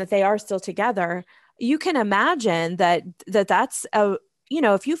her and that they are still together, you can imagine that's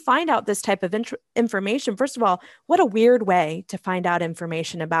if you find out this type of information, first of all, what a weird way to find out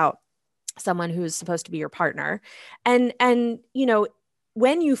information about someone who's supposed to be your partner. And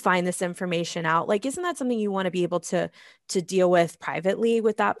when you find this information out, like, isn't that something you want to be able to deal with privately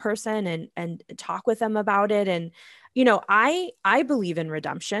with that person and talk with them about it? And, I believe in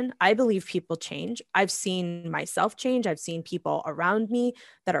redemption. I believe people change. I've seen myself change. I've seen people around me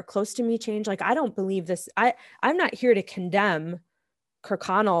that are close to me change. Like, I don't believe this. I'm not here to condemn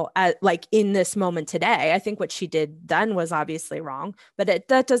Kirkconnell in this moment today. I think what she did then was obviously wrong, but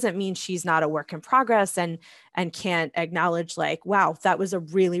that doesn't mean she's not a work in progress and can't acknowledge wow, that was a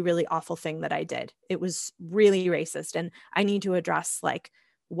really, really awful thing that I did. It was really racist. And I need to address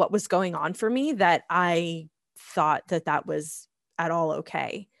what was going on for me that I thought that was at all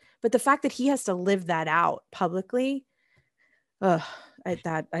okay. But the fact that he has to live that out publicly, I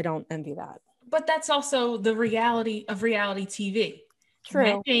don't envy that. But that's also the reality of reality TV. True.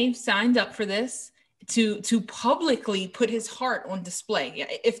 Matt James signed up for this to publicly put his heart on display.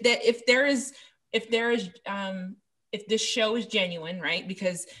 If there is if this show is genuine, right?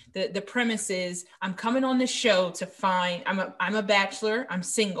 Because the premise is I'm coming on this show to find, I'm a bachelor, I'm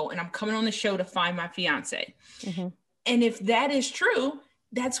single, and I'm coming on the show to find my fiance. Mm-hmm. And if that is true,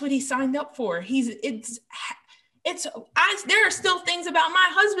 that's what he signed up for. There are still things about my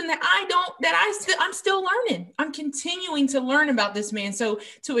husband that I'm still learning. I'm continuing to learn about this man. So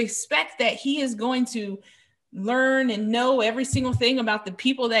to expect that he is going to learn and know every single thing about the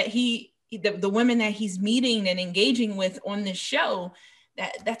people that the women that he's meeting and engaging with on this show,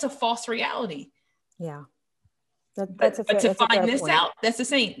 that's a false reality. Yeah. But to find this out, that's a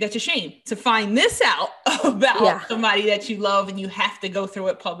shame. To find this out about somebody that you love and you have to go through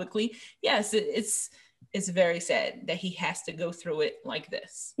it publicly. Yes, it's very sad that he has to go through it like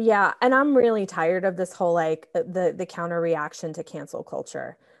this. Yeah. And I'm really tired of this whole, like the counter reaction to cancel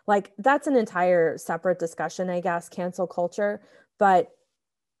culture. Like that's an entire separate discussion, I guess, cancel culture, but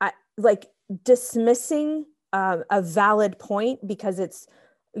like dismissing a valid point because it's,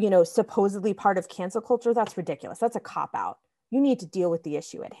 supposedly part of cancel culture, that's ridiculous. That's a cop-out. You need to deal with the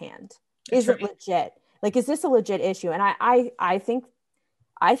issue at hand. Is it legit? Like, is this a legit issue? And I think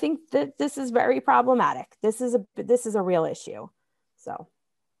that this is very problematic. This is a real issue. So.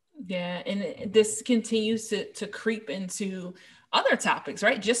 Yeah. And this continues to creep into other topics,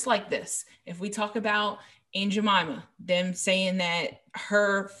 right? Just like this. If we talk about Aunt Jemima, them saying that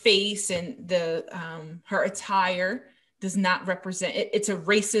her face and her attire does not represent, it's a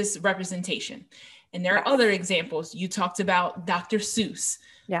racist representation. And there are other examples. You talked about Dr. Seuss.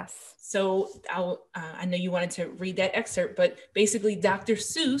 Yes. So I know you wanted to read that excerpt, but basically Dr.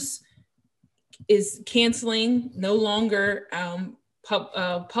 Seuss is canceling, no longer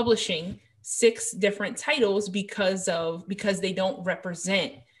publishing 6 different titles because they don't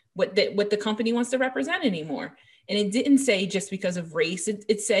represent what the company wants to represent anymore. And it didn't say just because of race,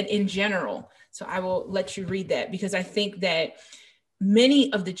 it said in general. So I will let you read that, because I think that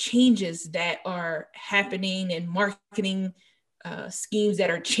many of the changes that are happening and marketing schemes that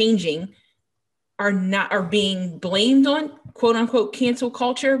are changing are being blamed on quote unquote cancel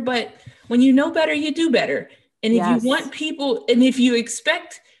culture. But when you know better, you do better. And if you want people, and if you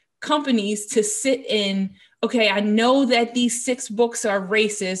expect companies to sit in, okay, I know that these 6 books are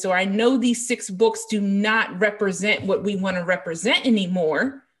racist, or I know these 6 books do not represent what we want to represent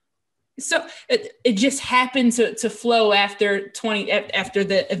anymore. So it just happened to flow after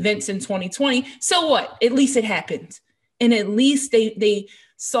the events in 2020. So what? At least it happened. And at least they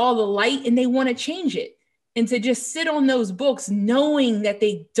saw the light and they want to change it. And to just sit on those books knowing that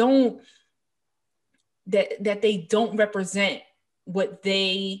they don't represent what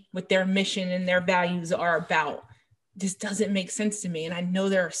their mission and their values are about, this doesn't make sense to me. And I know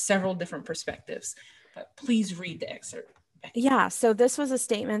there are several different perspectives, but please read the excerpt. Yeah. So this was a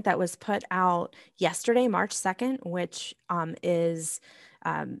statement that was put out yesterday, March 2nd, which is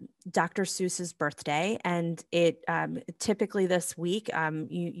Dr. Seuss's birthday. And it typically this week,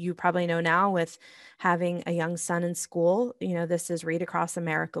 you probably know now, with having a young son in school, this is Read Across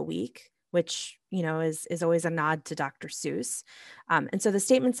America Week, which, is always a nod to Dr. Seuss. And so the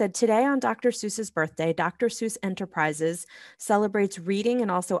statement said, today on Dr. Seuss's birthday, Dr. Seuss Enterprises celebrates reading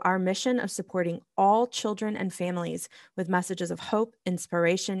and also our mission of supporting all children and families with messages of hope,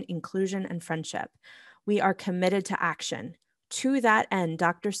 inspiration, inclusion, and friendship. We are committed to action. To that end,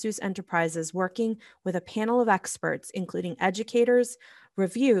 Dr. Seuss Enterprises, working with a panel of experts, including educators,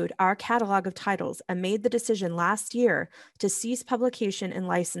 reviewed our catalog of titles and made the decision last year to cease publication and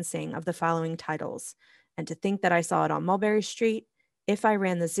licensing of the following titles. And to think that I saw it on Mulberry Street, If I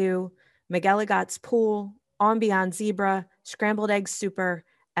Ran the Zoo, McGilligot's Pool, On Beyond Zebra, Scrambled Egg Super,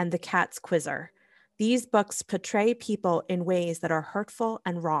 and The Cat's Quizzer. These books portray people in ways that are hurtful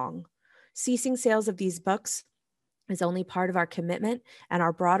and wrong. Ceasing sales of these books is only part of our commitment and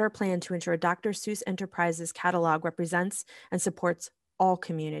our broader plan to ensure Dr. Seuss Enterprises catalog represents and supports all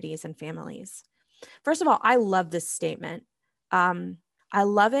communities and families. First of all, I love this statement. I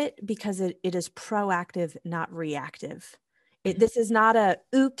love it because it is proactive, not reactive. This is not a,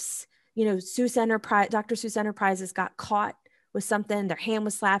 oops, Dr. Seuss Enterprises got caught with something, their hand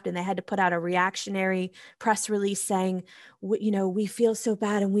was slapped, and they had to put out a reactionary press release saying, we feel so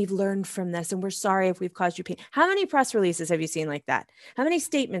bad and we've learned from this and we're sorry if we've caused you pain. How many press releases have you seen like that? How many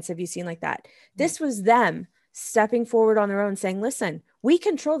statements have you seen like that? This was them stepping forward on their own saying, listen, we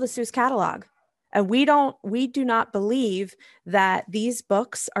control the Seuss catalog. And we do not believe that these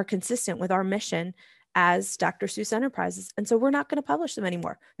books are consistent with our mission as Dr. Seuss Enterprises. And so we're not going to publish them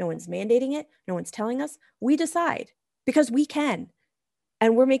anymore. No one's mandating it. No one's telling us. We decide because we can.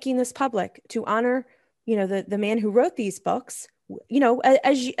 And we're making this public to honor, the man who wrote these books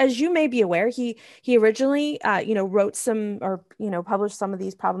as you may be aware, he originally, wrote some, or, published some of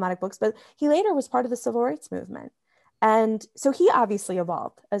these problematic books, but he later was part of the civil rights movement. And so he obviously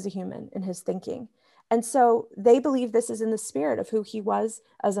evolved as a human in his thinking. And so they believe this is in the spirit of who he was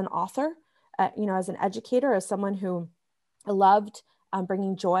as an author, as an educator, as someone who loved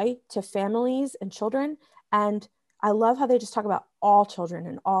bringing joy to families and children. And I love how they just talk about all children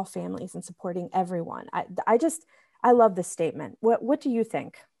and all families and supporting everyone. I love this statement. What do you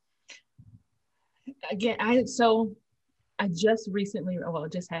think? Again, I just recently, well,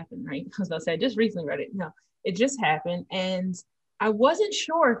 it just happened, right? I was gonna say I just recently read it. No, it just happened. And I wasn't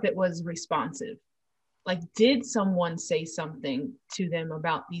sure if it was responsive. Like, did someone say something to them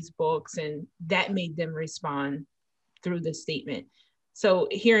about these books and that made them respond through the statement? So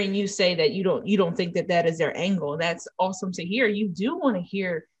hearing you say that you don't think that is their angle, that's awesome to hear. You do want to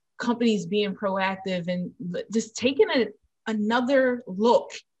hear companies being proactive and just taking another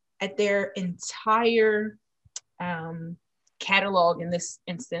look at their entire catalog in this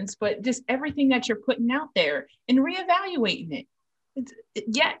instance, but just everything that you're putting out there and reevaluating it.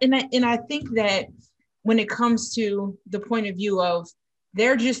 And I think that when it comes to the point of view of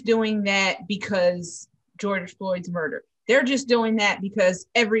they're just doing that because George Floyd's murder, they're just doing that because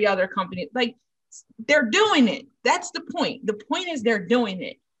every other company, like, they're doing it. That's the point. The point is they're doing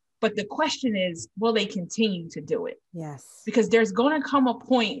it. But the question is, will they continue to do it? Yes. Because there's going to come a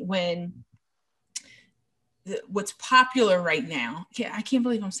point when what's popular right now, I can't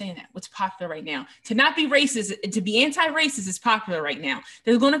believe I'm saying that. What's popular right now, to not be racist, to be anti-racist is popular right now.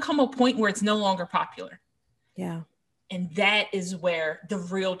 There's going to come a point where it's no longer popular. Yeah. And that is where the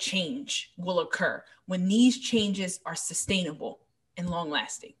real change will occur, when these changes are sustainable and long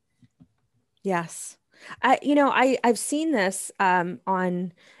lasting. Yes. I've seen this in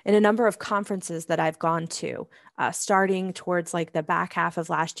a number of conferences that I've gone to, starting towards like the back half of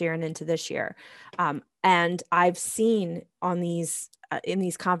last year and into this year. And I've seen on these in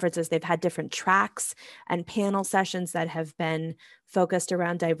these conferences, they've had different tracks and panel sessions that have been focused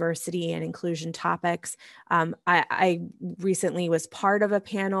around diversity and inclusion topics. I recently was part of a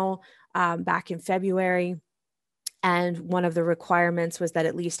panel back in February. And one of the requirements was that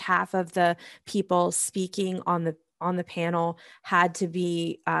at least half of the people speaking on the panel had to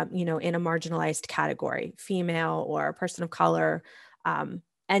be, in a marginalized category, female or a person of color. And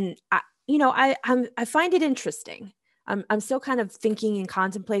I find it interesting. I'm still kind of thinking and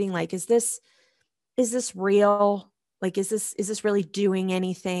contemplating, like, is this real? Like, is this really doing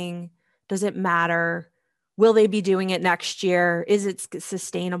anything? Does it matter? Will they be doing it next year? Is it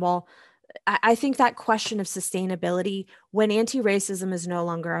sustainable? I think that question of sustainability, when anti-racism is no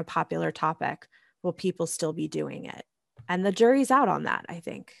longer a popular topic, will people still be doing it? And the jury's out on that, I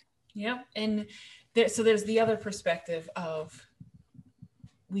think. Yeah. And so there's the other perspective of,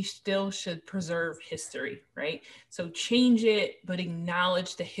 we still should preserve history, right? So change it, but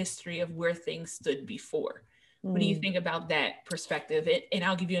acknowledge the history of where things stood before. What do you think about that perspective? And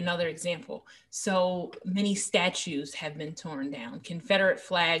I'll give you another example. So many statues have been torn down, Confederate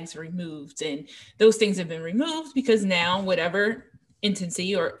flags removed, and those things have been removed because now whatever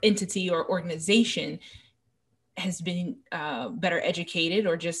entity or organization has been better educated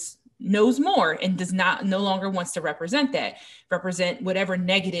or just knows more and no longer wants to represent whatever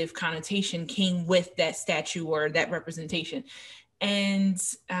negative connotation came with that statue or that representation. And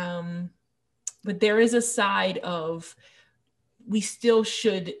but there is a side of, we still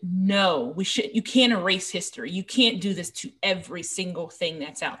should know, you can't erase history. You can't do this to every single thing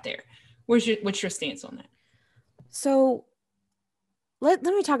that's out there. What's your stance on that? So let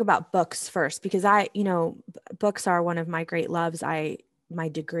me talk about books first, because books are one of my great loves. My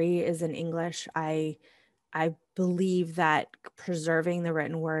degree is in English. I believe that preserving the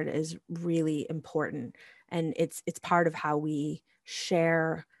written word is really important, and it's part of how we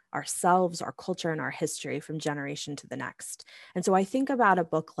share ourselves, our culture, and our history from generation to the next. And so I think about a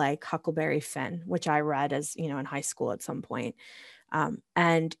book like Huckleberry Finn, which I read as in high school at some point.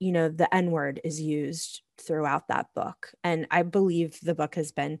 And the N-word is used throughout that book, and I believe the book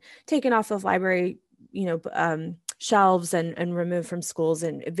has been taken off of library shelves and removed from schools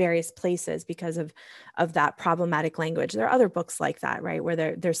in various places because of that problematic language. There are other books like that, right,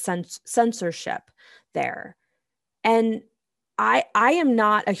 where there's censorship there. And I am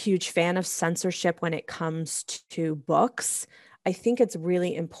not a huge fan of censorship when it comes to books. I think it's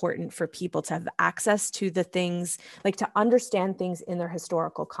really important for people to have access to the things, like to understand things in their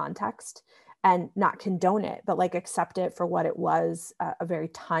historical context and not condone it, but like accept it for what it was, a very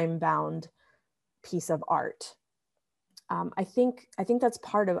time-bound piece of art. I think that's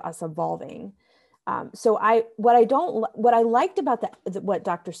part of us evolving. So what I liked about what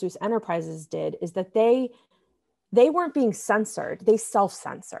Dr. Seuss Enterprises did is that they weren't being censored. They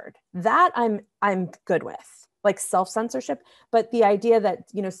self-censored. That I'm good with, like self-censorship. But the idea that,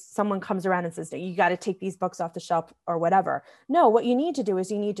 someone comes around and says, you got to take these books off the shelf or whatever. No, what you need to do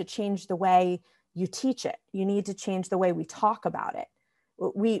is you need to change the way you teach it. You need to change the way we talk about it.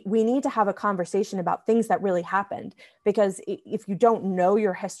 We need to have a conversation about things that really happened, because if you don't know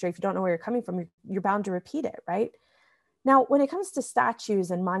your history, if you don't know where you're coming from, you're bound to repeat it, right? Now, when it comes to statues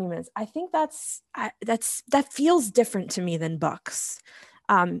and monuments, I think that feels different to me than books.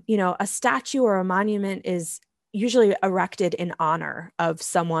 A statue or a monument is usually erected in honor of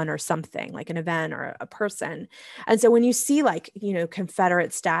someone or something, like an event or a person. And so when you see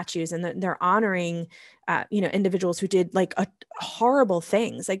Confederate statues and they're honoring, individuals who did horrible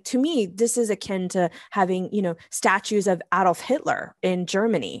things, like, to me, this is akin to having, statues of Adolf Hitler in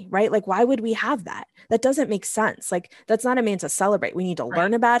Germany, right? Like, why would we have that? That doesn't make sense. Like, that's not a man to celebrate. We need to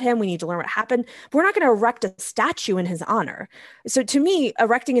learn about him. We need to learn what happened. But we're not going to erect a statue in his honor. So to me,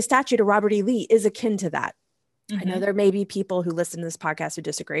 erecting a statue to Robert E. Lee is akin to that. I know there may be people who listen to this podcast who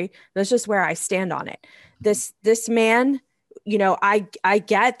disagree. That's just where I stand on it. This man, I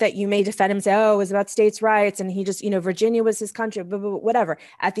get that you may defend him and say, oh, it was about states' rights. And he just, Virginia was his country, whatever.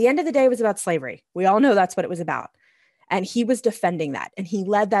 At the end of the day, it was about slavery. We all know that's what it was about. And he was defending that. And he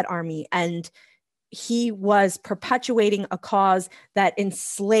led that army. And he was perpetuating a cause that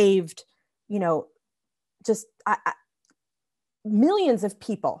enslaved, millions of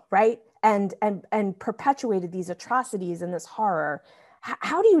people, right? And perpetuated these atrocities and this horror.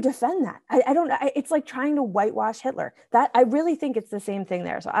 How do you defend that? I don't. It's like trying to whitewash Hitler. That, I really think it's the same thing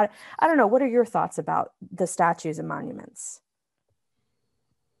there. So I don't know. What are your thoughts about the statues and monuments?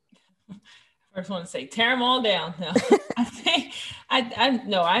 First one to say, tear them all down. No, I think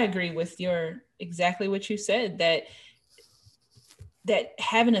I agree with exactly what you said, that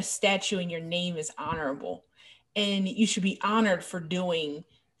having a statue in your name is honorable, and you should be honored for doing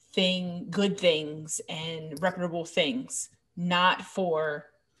good things and reputable things, not for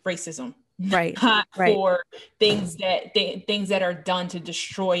racism, right? Not for things that are done to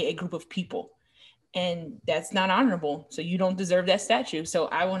destroy a group of people. And that's not honorable. So you don't deserve that statue. So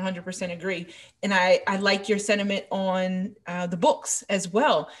I 100% agree. And I like your sentiment on the books as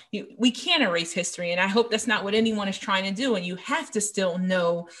well. We can't erase history. And I hope that's not what anyone is trying to do. And you have to still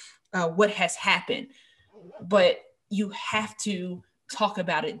know what has happened, but you have to talk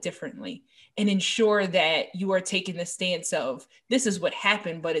about it differently and ensure that you are taking the stance of, this is what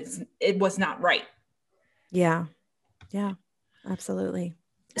happened, but it was not right. Yeah, absolutely.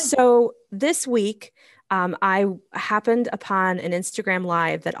 So this week, I happened upon an Instagram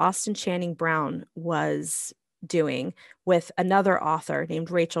Live that Austin Channing Brown was doing with another author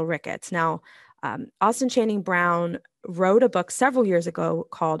named Rachel Ricketts. Now, Austin Channing Brown wrote a book several years ago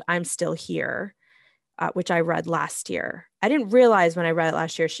called I'm Still Here, which I read last year. I didn't realize when I read it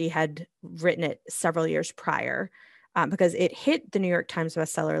last year, she had written it several years prior, because it hit the New York Times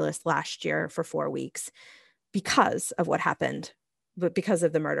bestseller list last year for 4 weeks because of what happened, but because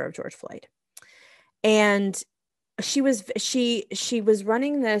of the murder of George Floyd. And she was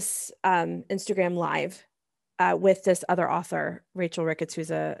running this Instagram Live with this other author, Rachel Ricketts, who's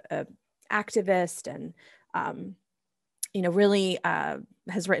a activist and really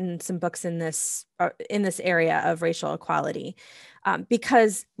has written some books in this area of racial equality,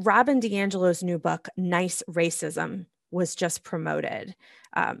 because Robin DiAngelo's new book, Nice Racism, was just promoted.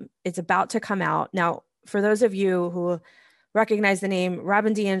 It's about to come out. Now, for those of you who recognize the name,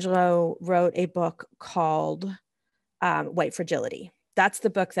 Robin DiAngelo wrote a book called White Fragility. That's the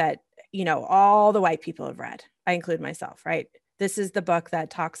book that, all the white people have read. I include myself, right? This is the book that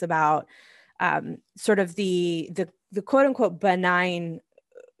talks about sort of the quote unquote benign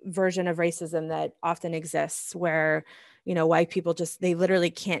version of racism that often exists, where, white people they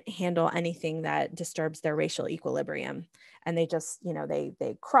literally can't handle anything that disturbs their racial equilibrium. And they just,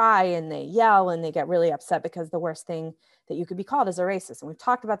 they cry and they yell and they get really upset because the worst thing that you could be called is a racist. And we've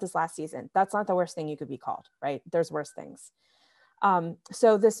talked about this last season. That's not the worst thing you could be called, right? There's worse things.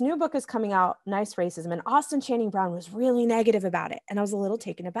 So this new book is coming out, Nice Racism, and Austin Channing Brown was really negative about it. And I was a little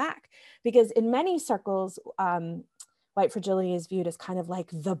taken aback because in many circles, white fragility is viewed as kind of like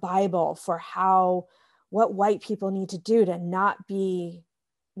the Bible for what white people need to do to not be,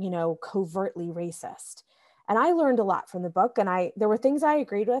 covertly racist. And I learned a lot from the book, and there were things I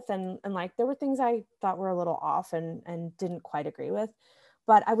agreed with, and there were things I thought were a little off and didn't quite agree with,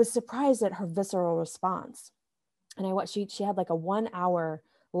 but I was surprised at her visceral response. And she had like a 1 hour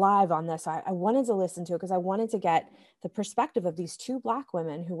live on this. I wanted to listen to it because I wanted to get the perspective of these two Black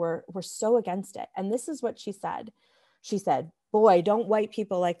women who were so against it. And this is what she said. She said, boy, don't white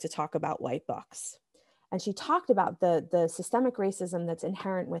people like to talk about white books. And she talked about the systemic racism that's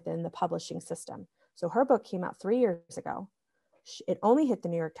inherent within the publishing system. So her book came out 3 years ago. It only hit the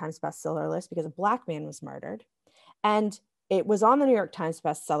New York Times bestseller list because a Black man was murdered. And it was on the New York Times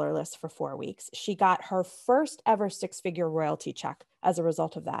bestseller list for 4 weeks. She got her first ever 6-figure royalty check as a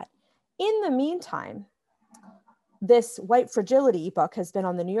result of that. In the meantime, this White Fragility book has been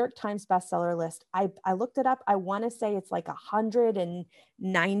on the New York Times bestseller list. I looked it up. I want to say it's like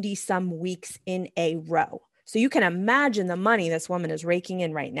 190 some weeks in a row. So you can imagine the money this woman is raking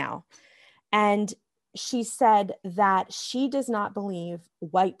in right now. And she said that she does not believe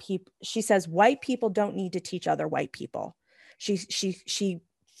white people. She says white people don't need to teach other white people. She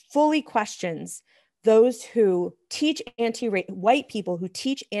fully questions those who teach white people who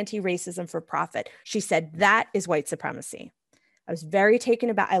teach anti-racism for profit. She said that is white supremacy. I was very taken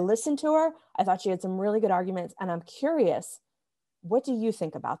aback. I listened to her. I thought she had some really good arguments. And I'm curious, what do you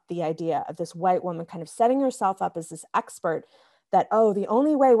think about the idea of this white woman kind of setting herself up as this expert that, oh, the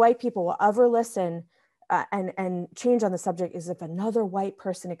only way white people will ever listen and change on the subject is if another white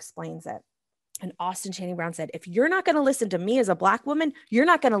person explains it. And Austin Channing Brown said, if you're not going to listen to me as a Black woman, you're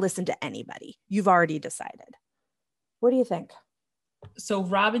not going to listen to anybody. You've already decided. What do you think? So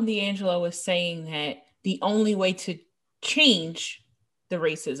Robin DiAngelo is saying that the only way to change the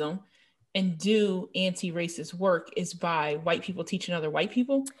racism and do anti-racist work is by white people teaching other white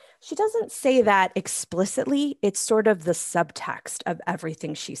people? She doesn't say that explicitly. It's sort of the subtext of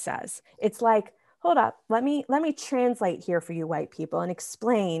everything she says. It's like, hold up, let me translate here for you white people and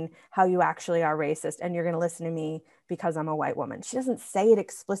explain how you actually are racist, and you're going to listen to me because I'm a white woman. She doesn't say it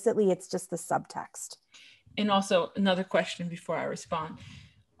explicitly. It's just the subtext. And also another question before I respond.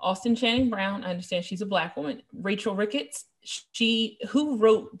 Austin Channing Brown, I understand she's a Black woman. Rachel Ricketts, who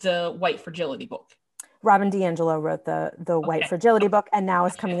wrote the White Fragility book? Robin DiAngelo wrote the White Fragility book, and now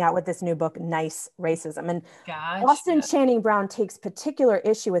is coming out with this new book, Nice Racism. And Austin Channing Brown takes particular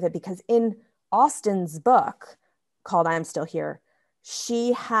issue with it because in Austin's book called I'm Still Here,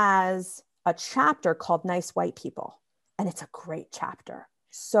 she has a chapter called Nice White People. And it's a great chapter.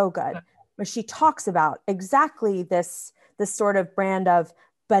 So good. Where she talks about exactly this sort of brand of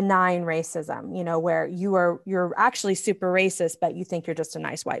benign racism, you know, where you're actually super racist, but you think you're just a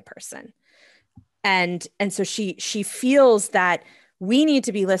nice white person. And so she feels that we need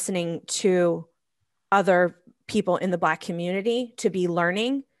to be listening to other people in the Black community to be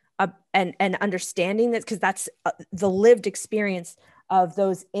learning and understanding this, because that's the lived experience of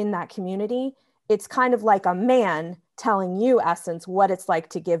those in that community. It's kind of like a man telling you, Essence, what it's like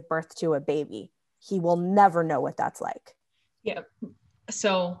to give birth to a baby. He will never know what that's like. Yeah.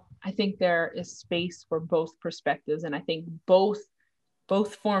 So I think there is space for both perspectives. And I think both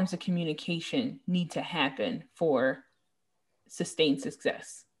forms of communication need to happen for sustained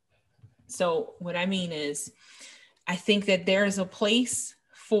success. So what I mean is, I think that there is a place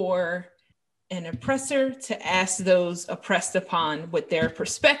for an oppressor to ask those oppressed upon what their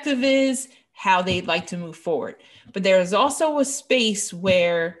perspective is, how they'd like to move forward. But there is also a space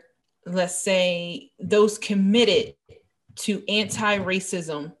where, let's say, those committed to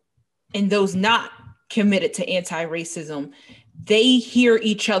anti-racism and those not committed to anti-racism, they hear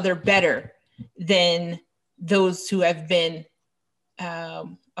each other better than those who have been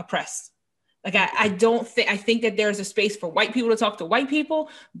oppressed. Like, I think that there's a space for white people to talk to white people,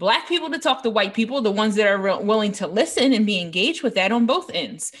 Black people to talk to white people, the ones that are willing to listen and be engaged with that on both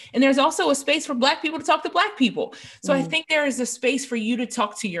ends. And there's also a space for Black people to talk to Black people. So I think there is a space for you to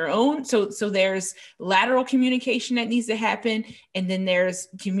talk to your own. So there's lateral communication that needs to happen. And then there's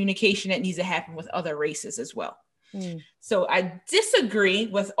communication that needs to happen with other races as well. So I disagree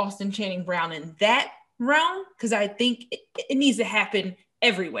with Austin Channing Brown in that realm, because I think it needs to happen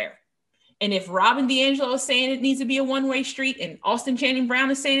everywhere. And if Robin DiAngelo is saying it needs to be a one-way street and Austin Channing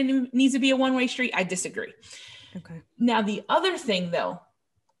Brown is saying it needs to be a one-way street, I disagree. Okay. Now, the other thing, though,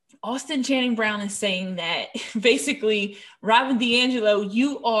 Austin Channing Brown is saying that basically, Robin DiAngelo,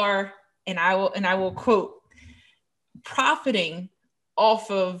 you are, and I will quote, profiting off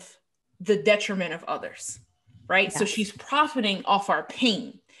of the detriment of others, right? Yes. So she's profiting off our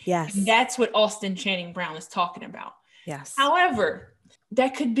pain. Yes. And that's what Austin Channing Brown is talking about. Yes. However,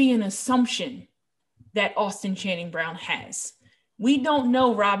 that could be an assumption that Austin Channing Brown has. We don't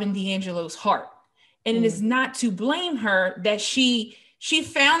know Robin DiAngelo's heart. And it is not to blame her that she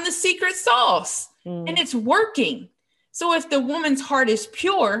found the secret sauce and it's working. So if the woman's heart is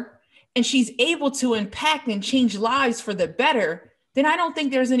pure and she's able to impact and change lives for the better, then I don't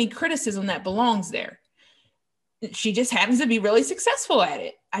think there's any criticism that belongs there. She just happens to be really successful at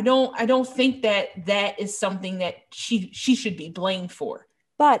it. I don't think that is something that she should be blamed for.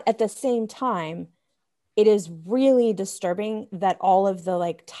 But at the same time, it is really disturbing that all of the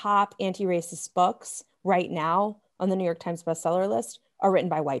like top anti-racist books right now on the New York Times bestseller list are written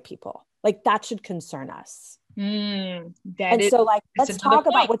by white people. Like that should concern us. So like, let's talk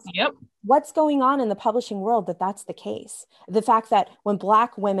about what's going on in the publishing world that's the case. The fact that when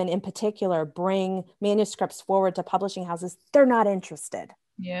Black women in particular bring manuscripts forward to publishing houses, they're not interested.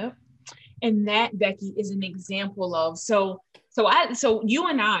 Yep. And that, Becky, is an example of, so you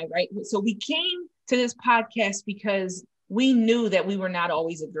and I, right? So we came to this podcast because we knew that we were not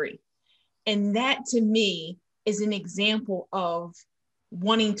always agree. And that to me is an example of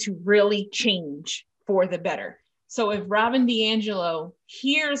wanting to really change for the better. So if Robin DiAngelo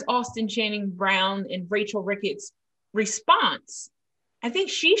hears Austin Channing Brown and Rachel Ricketts' response, I think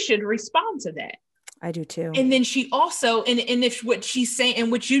she should respond to that. I do too. And then she also, and if what she's saying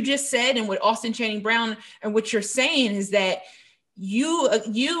and what you just said and what Austin Channing Brown and what you're saying is that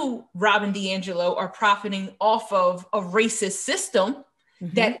you, Robin DiAngelo, are profiting off of a racist system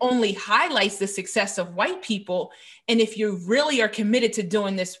that only highlights the success of white people. And if you really are committed to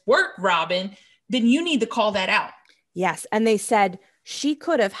doing this work, Robin, then you need to call that out. Yes. And they said she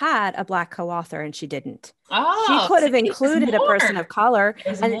could have had a Black co-author and she didn't. Oh, she could have included a person of color.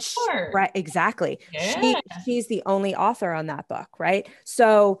 And right, exactly. Yeah. She's the only author on that book, right?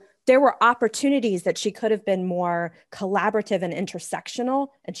 So there were opportunities that she could have been more collaborative and intersectional,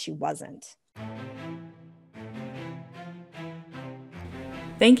 and she wasn't.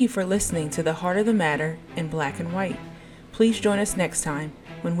 Thank you for listening to The Heart of the Matter in Black and White. Please join us next time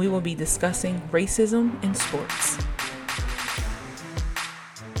when we will be discussing racism in sports.